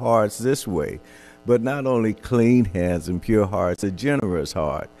pure hearts this way. But not only clean hands and pure hearts, a generous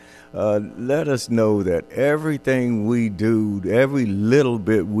heart. Let us know that everything we do, every little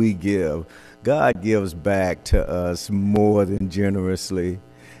bit we give, God gives back to us more than generously.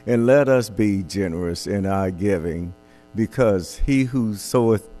 And let us be generous in our giving, because he who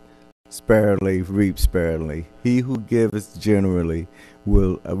soweth sparingly reaps sparingly. He who giveth generously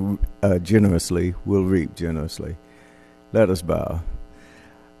will reap generously. Let us bow.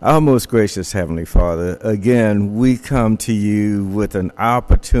 Our most gracious Heavenly Father, again, we come to you with an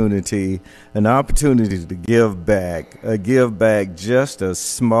opportunity to give back just a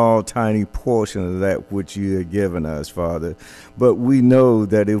small, tiny portion of that which you have given us, Father. But we know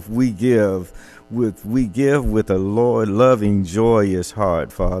that if we give with a Lord loving, joyous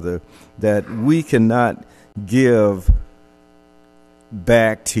heart, Father, that we cannot give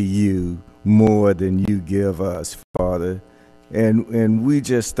back to you more than you give us, Father. And we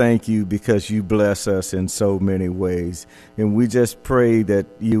just thank you because you bless us in so many ways. And we just pray that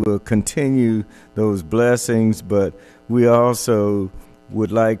you will continue those blessings, but we also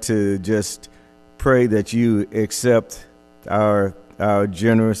would like to just pray that you accept our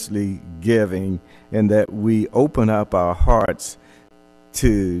generously giving, and that we open up our hearts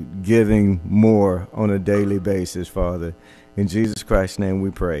to giving more on a daily basis, Father. In Jesus Christ's name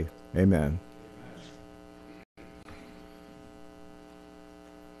we pray. Amen.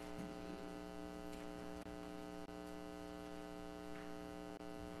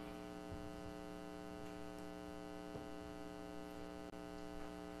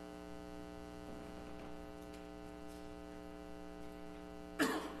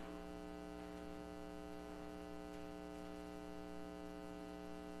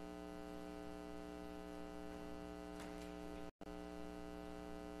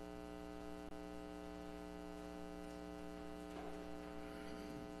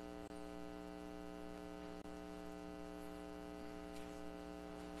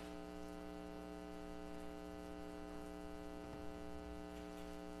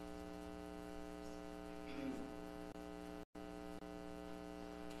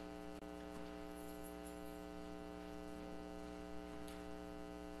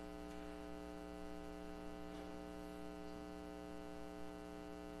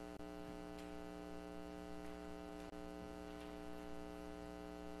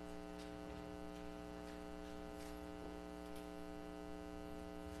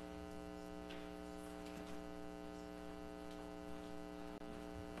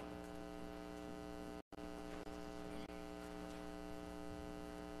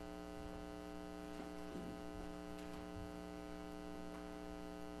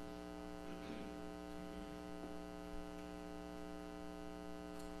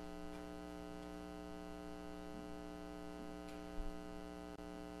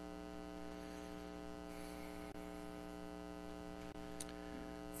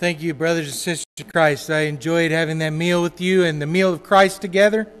 Thank you, brothers and sisters in Christ. I enjoyed having that meal with you and the meal of Christ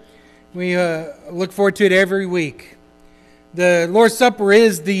together. We look forward to it every week. The Lord's Supper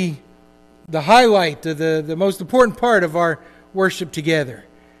is the highlight, the most important part of our worship together.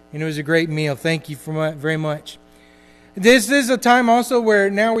 And it was a great meal. Thank you very much. This is a time also where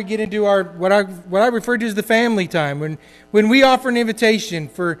now we get into our what I refer to as the family time, when we offer an invitation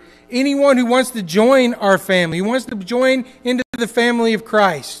for anyone who wants to join our family, who wants to join into the family of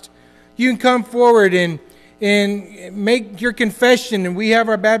Christ. You can come forward and make your confession, and we have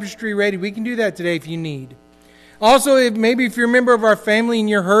our baptistry ready. We can do that today if you need. Also, if you're a member of our family and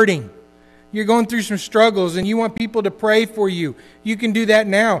you're hurting, you're going through some struggles and you want people to pray for you, you can do that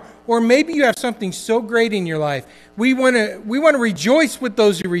now. Or maybe you have something so great in your life. We want to rejoice with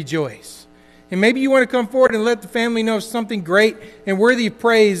those who rejoice. And maybe you want to come forward and let the family know something great and worthy of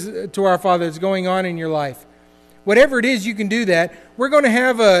praise to our Father that's going on in your life. Whatever it is, you can do that. We're going to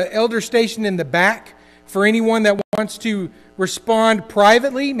have an elder station in the back for anyone that wants to respond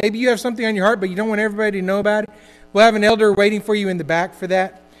privately. Maybe you have something on your heart, but you don't want everybody to know about it. We'll have an elder waiting for you in the back for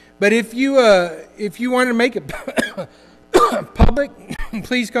that. But if you want to make it public,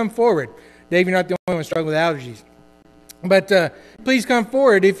 please come forward. Dave, you're not the only one struggling with allergies. But please come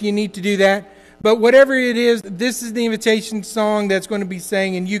forward if you need to do that. But whatever it is, this is the invitation song that's going to be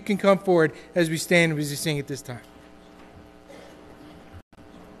sang, and you can come forward as we stand and as we sing at this time.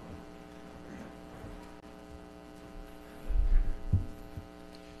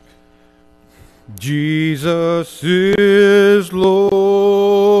 Jesus is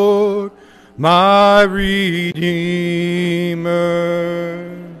Lord, my Redeemer.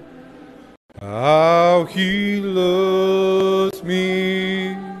 How He loves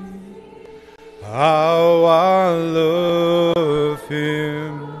me, how I love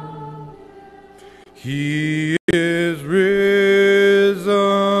Him. He is risen,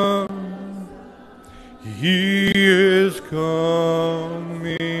 He is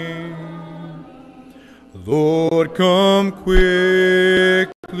coming. Lord, come quickly.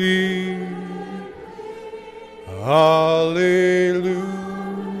 Hallelujah.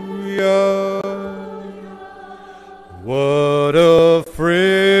 What a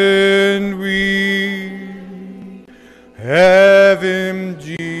friend we have in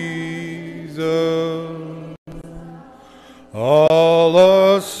Jesus.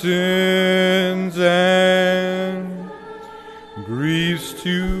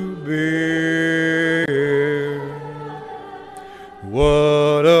 you bear.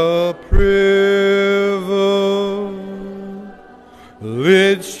 What a privilege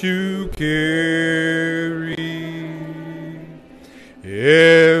to carry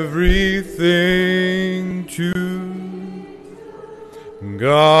everything to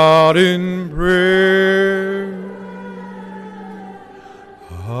God in prayer.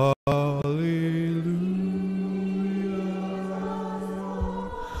 Hallelujah.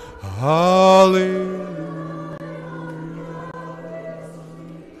 Hallelujah.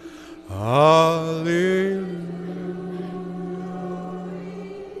 Hallelujah.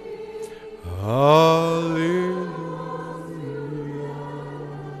 Hallelujah.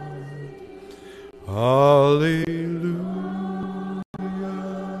 Hallelujah.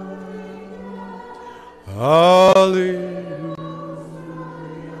 Hallelujah.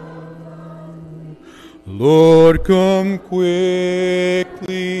 Lord, come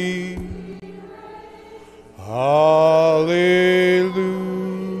quickly. Hallelujah.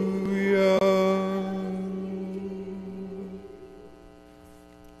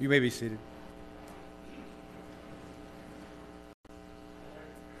 You may be seated.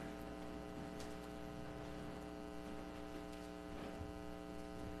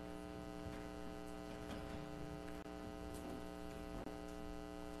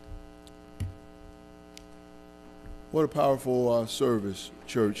 What a powerful service,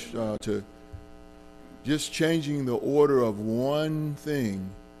 church, to just changing the order of one thing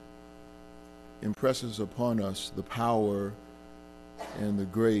impresses upon us the power and the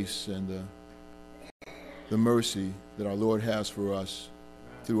grace and the mercy that our Lord has for us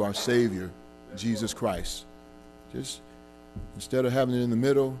through our Savior, Jesus Christ. Just instead of having it in the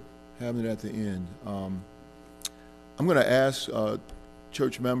middle, having it at the end. I'm going to ask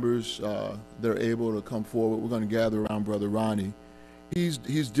church members that are able to come forward. We're going to gather around Brother Ronnie. He's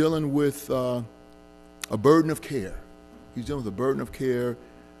dealing with a burden of care. He's dealing with a burden of care.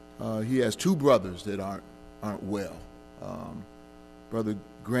 He has two brothers that aren't well. Brother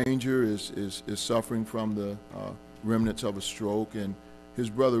Granger is suffering from the remnants of a stroke, and his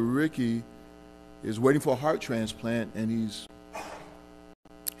brother Ricky is waiting for a heart transplant, and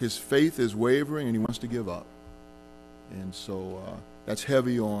his faith is wavering, and he wants to give up. And so that's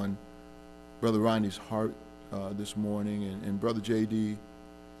heavy on Brother Ronnie's heart this morning, and Brother J.D.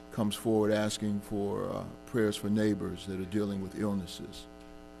 comes forward asking for prayers for neighbors that are dealing with illnesses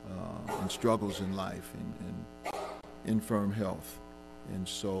and struggles in life and infirm health. And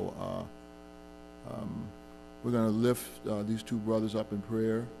so we're going to lift these two brothers up in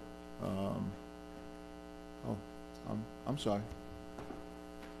prayer. I'm sorry.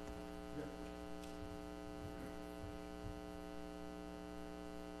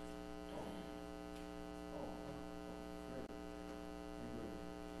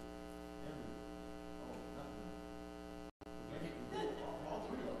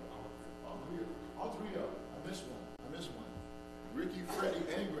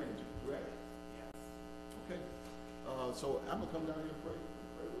 So I'm going to come down here and pray.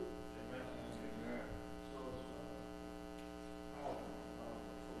 Amen.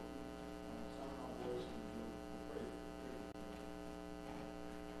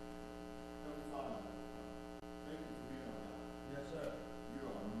 Yes, sir. You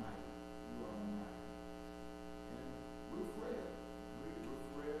are mighty. You are mighty. And we're frail. We're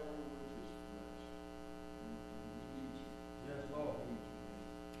frail with this flesh. We need you. Yes, Lord.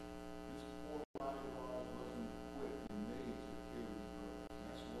 This poor body of ours wasn't equipped and made to carry these burdens.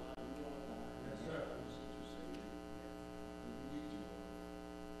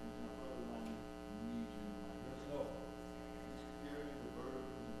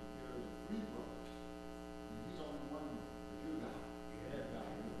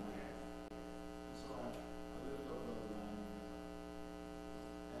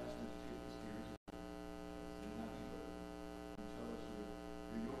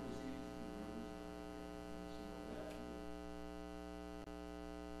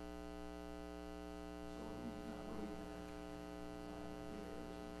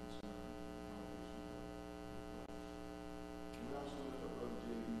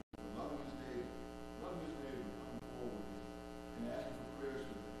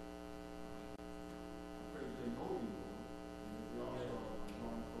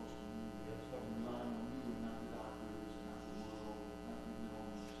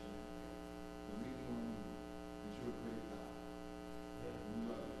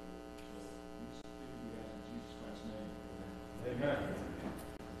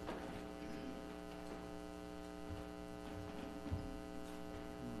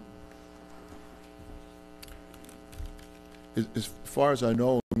 as far as I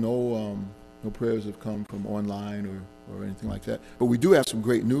know, no prayers have come from online or anything like that. But we do have some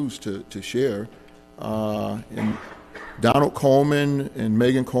great news to share. And Donald Coleman and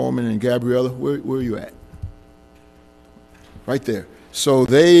Megan Coleman and Gabriella, where are you at? Right there. So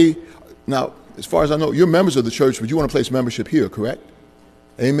now, as far as I know, you're members of the church, but you want to place membership here, correct?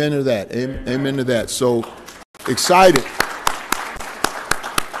 Amen to that. Amen to that. So excited.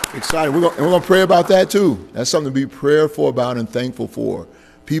 Excited. We're going to pray about that too. That's something to be prayerful about and thankful for.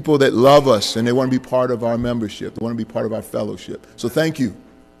 People that love us and they want to be part of our membership. They want to be part of our fellowship. So thank you.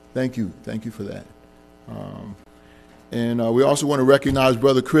 Thank you. Thank you for that. And we also want to recognize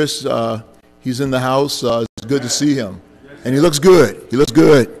Brother Chris. He's in the house. It's good to see him. And he looks good. He looks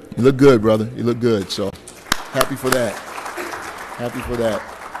good. You look good, brother. You look good. So happy for that. Happy for that.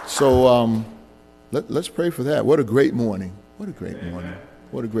 So let's pray for that. What a great morning. What a great morning.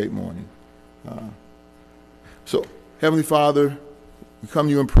 What a great morning. So, Heavenly Father, we come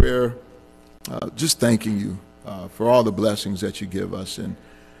to you in prayer, just thanking you for all the blessings that you give us. And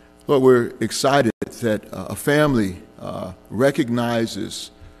Lord, we're excited that a family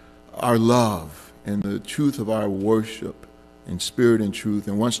recognizes our love and the truth of our worship in spirit and truth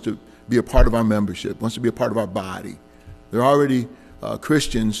and wants to be a part of our membership, wants to be a part of our body. They're already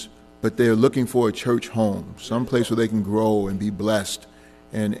Christians, but they're looking for a church home, some place where they can grow and be blessed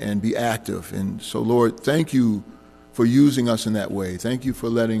and be active. And so, Lord, thank you for using us in that way. Thank you for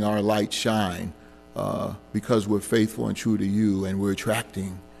letting our light shine because we're faithful and true to you, and we're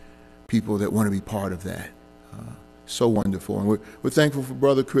attracting people that want to be part of that. So wonderful. And we're thankful for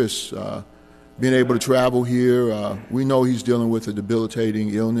Brother Chris being able to travel here. We know he's dealing with a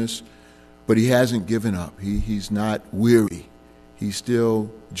debilitating illness, but he hasn't given up. He's not weary. He's still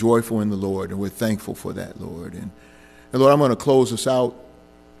joyful in the Lord, and we're thankful for that, Lord. And Lord, I'm going to close us out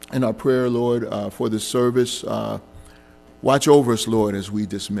in our prayer, Lord, for this service. Watch over us, Lord, as we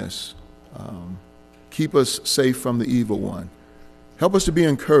dismiss. Keep us safe from the evil one. Help us to be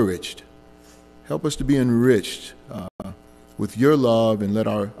encouraged. Help us to be enriched with your love, and let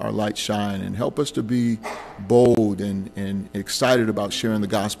our light shine. And help us to be bold and excited about sharing the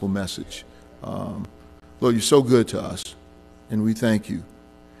gospel message. Lord, you're so good to us, and we thank you.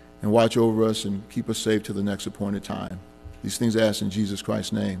 And watch over us and keep us safe to the next appointed time. These things I ask in Jesus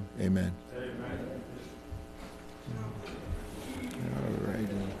Christ's name. Amen. All righty.